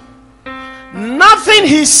do. Nothing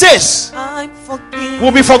he says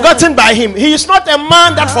will be forgotten by him. He is not a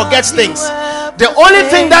man that forgets things. The only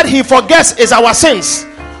thing that he forgets is our sins,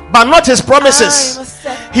 but not his promises.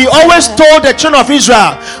 He always told the children of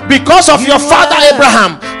Israel, because of your father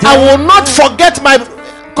Abraham, I will not forget my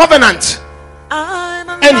covenant.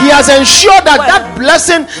 And he has ensured that that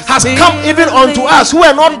blessing has come even unto us who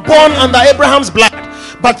are not born under Abraham's blood,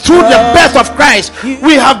 but through the birth of Christ.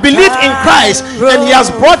 We have believed in Christ, and he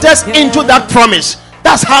has brought us into that promise.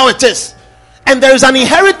 That's how it is. And there is an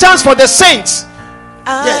inheritance for the saints.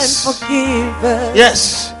 Yes.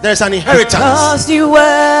 Yes, there's an inheritance.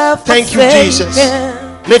 Thank you, Jesus.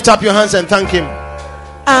 Lift up your hands and thank him.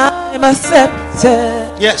 I'm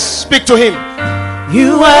accepted. Yes, speak to him.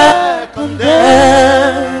 You are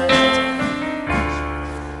condemned.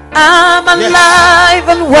 I'm alive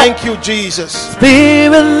and well. Thank you, Jesus.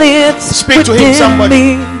 Spirit lives. Speak to him,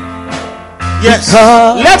 somebody. Yes.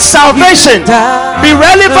 Let salvation be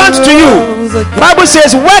relevant to you. The Bible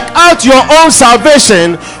says, work out your own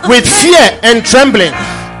salvation with fear and trembling.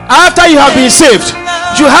 After you have been saved,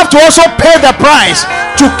 you have to also pay the price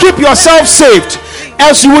to keep yourself saved,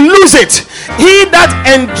 else you will lose it. He that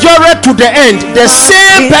endureth to the end, the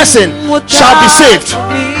same person shall be saved.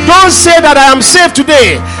 Don't say that I am saved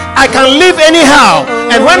today, I can live anyhow,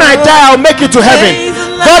 and when I die I'll make it to heaven.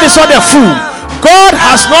 God is not a fool. God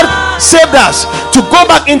has not saved us to go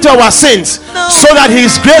back into our sins so that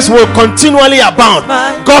his grace will continually abound.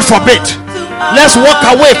 God forbid. Let's walk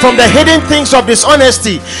away from the hidden things of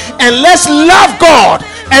dishonesty, and let's love God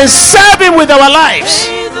and serve him with our lives.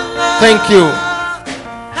 Thank you.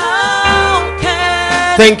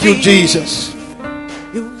 Thank you, Jesus.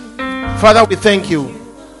 Father, we thank you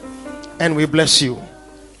and we bless you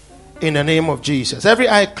in the name of Jesus. Every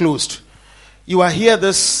eye closed. You are here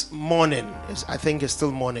this morning. Yes, I think it's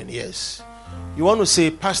still morning. Yes. You want to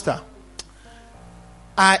say, Pastor,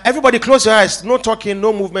 everybody close your eyes. No talking,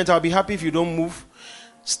 no movement. I'll be happy if you don't move.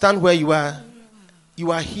 Stand where you are.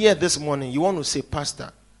 You are here this morning. You want to say,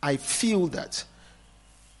 Pastor, I feel that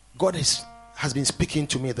God has been speaking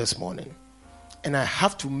to me this morning, and I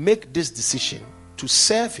have to make this decision to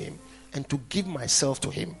serve him and to give myself to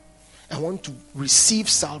him. I want to receive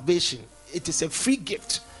salvation. It is a free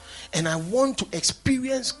gift. And I want to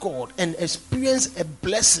experience God and experience a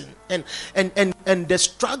blessing and the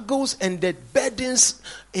struggles and the burdens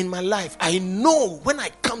in my life. I know when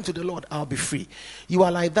I come to the Lord, I'll be free. You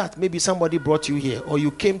are like that. Maybe somebody brought you here, or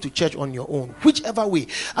you came to church on your own. Whichever way,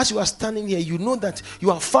 as you are standing here, you know that you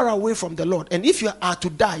are far away from the Lord. And if you are to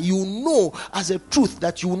die, you know as a truth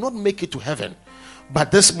that you will not make it to heaven. But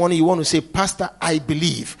this morning you want to say, Pastor, I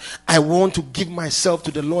believe. I want to give myself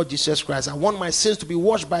to the Lord Jesus Christ. I want my sins to be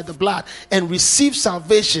washed by the blood and receive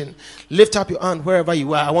salvation. Lift up your hand wherever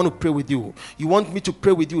you are. I want to pray with you. You want me to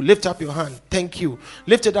pray with you? Lift up your hand. Thank you.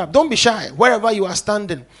 Lift it up. Don't be shy. Wherever you are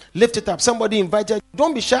standing, lift it up. Somebody invited you.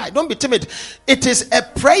 Don't be shy. Don't be timid. It is a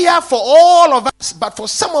prayer for all of us. But for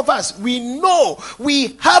some of us, we know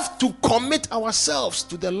we have to commit ourselves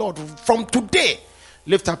to the Lord from today.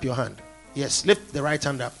 Lift up your hand. Yes, lift the right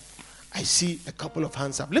hand up. I see a couple of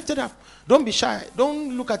hands up. Lift it up. Don't be shy.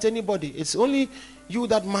 Don't look at anybody. It's only you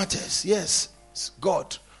that matters. Yes, it's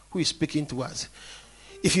God who is speaking to us.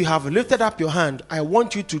 If you have lifted up your hand, I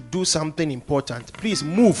want you to do something important. Please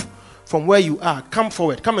move from where you are. Come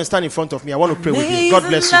forward. Come and stand in front of me. I want to pray with you. God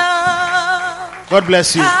bless you. God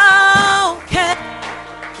bless you. How can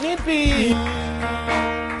it be?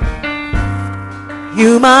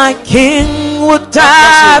 You, my King, would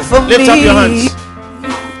die for me. Lift up your hands.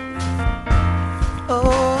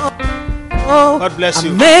 God bless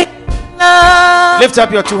you. Lift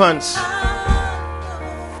up your two hands.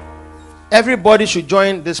 Everybody should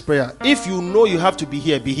join this prayer. If you know you have to be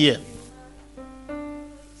here, be here.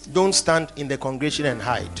 Don't stand in the congregation and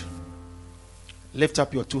hide. Lift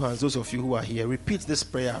up your two hands, those of you who are here. Repeat this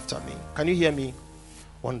prayer after me. Can you hear me?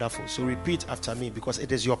 Wonderful. So repeat after me because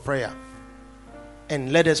it is your prayer.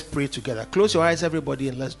 And let us pray together. Close your eyes, everybody,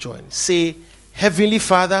 and let's join. Say, Heavenly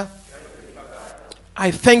Father,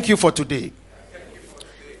 I thank you for today.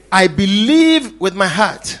 I believe with my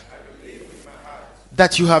heart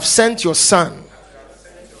that you have sent your Son,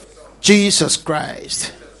 Jesus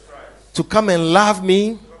Christ, to come and love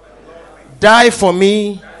me, die for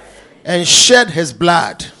me, and shed his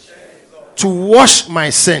blood to wash my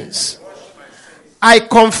sins. I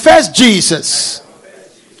confess Jesus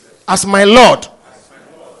as my Lord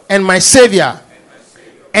and my Savior,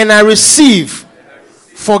 and I receive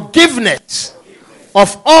forgiveness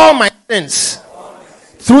of all my sins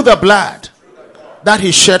through the blood that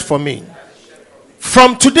he shed for me.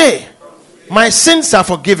 From today, my sins are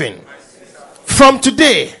forgiven. From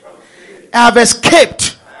today, I have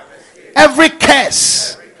escaped every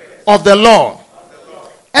curse of the law,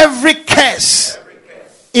 every curse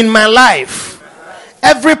in my life,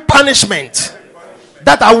 every punishment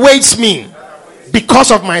that awaits me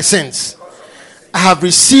because of my sins. I have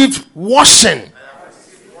received washing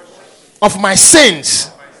of my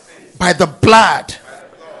sins by the blood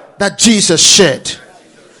that Jesus shed.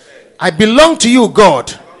 I belong to you,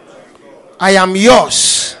 God. I am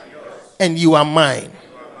yours and you are mine.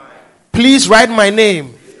 Please write my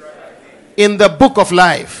name in the book of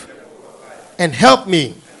life and help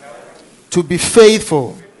me to be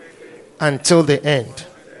faithful until the end.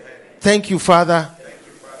 Thank you, Father,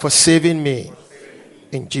 for saving me.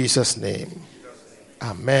 In Jesus' name.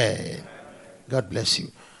 Amen. God bless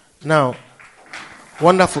you. Now,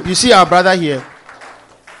 wonderful. You see our brother here.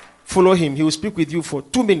 Follow him. He will speak with you for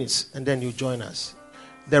 2 minutes and then you join us.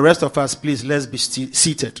 The rest of us, please, let's be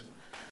seated.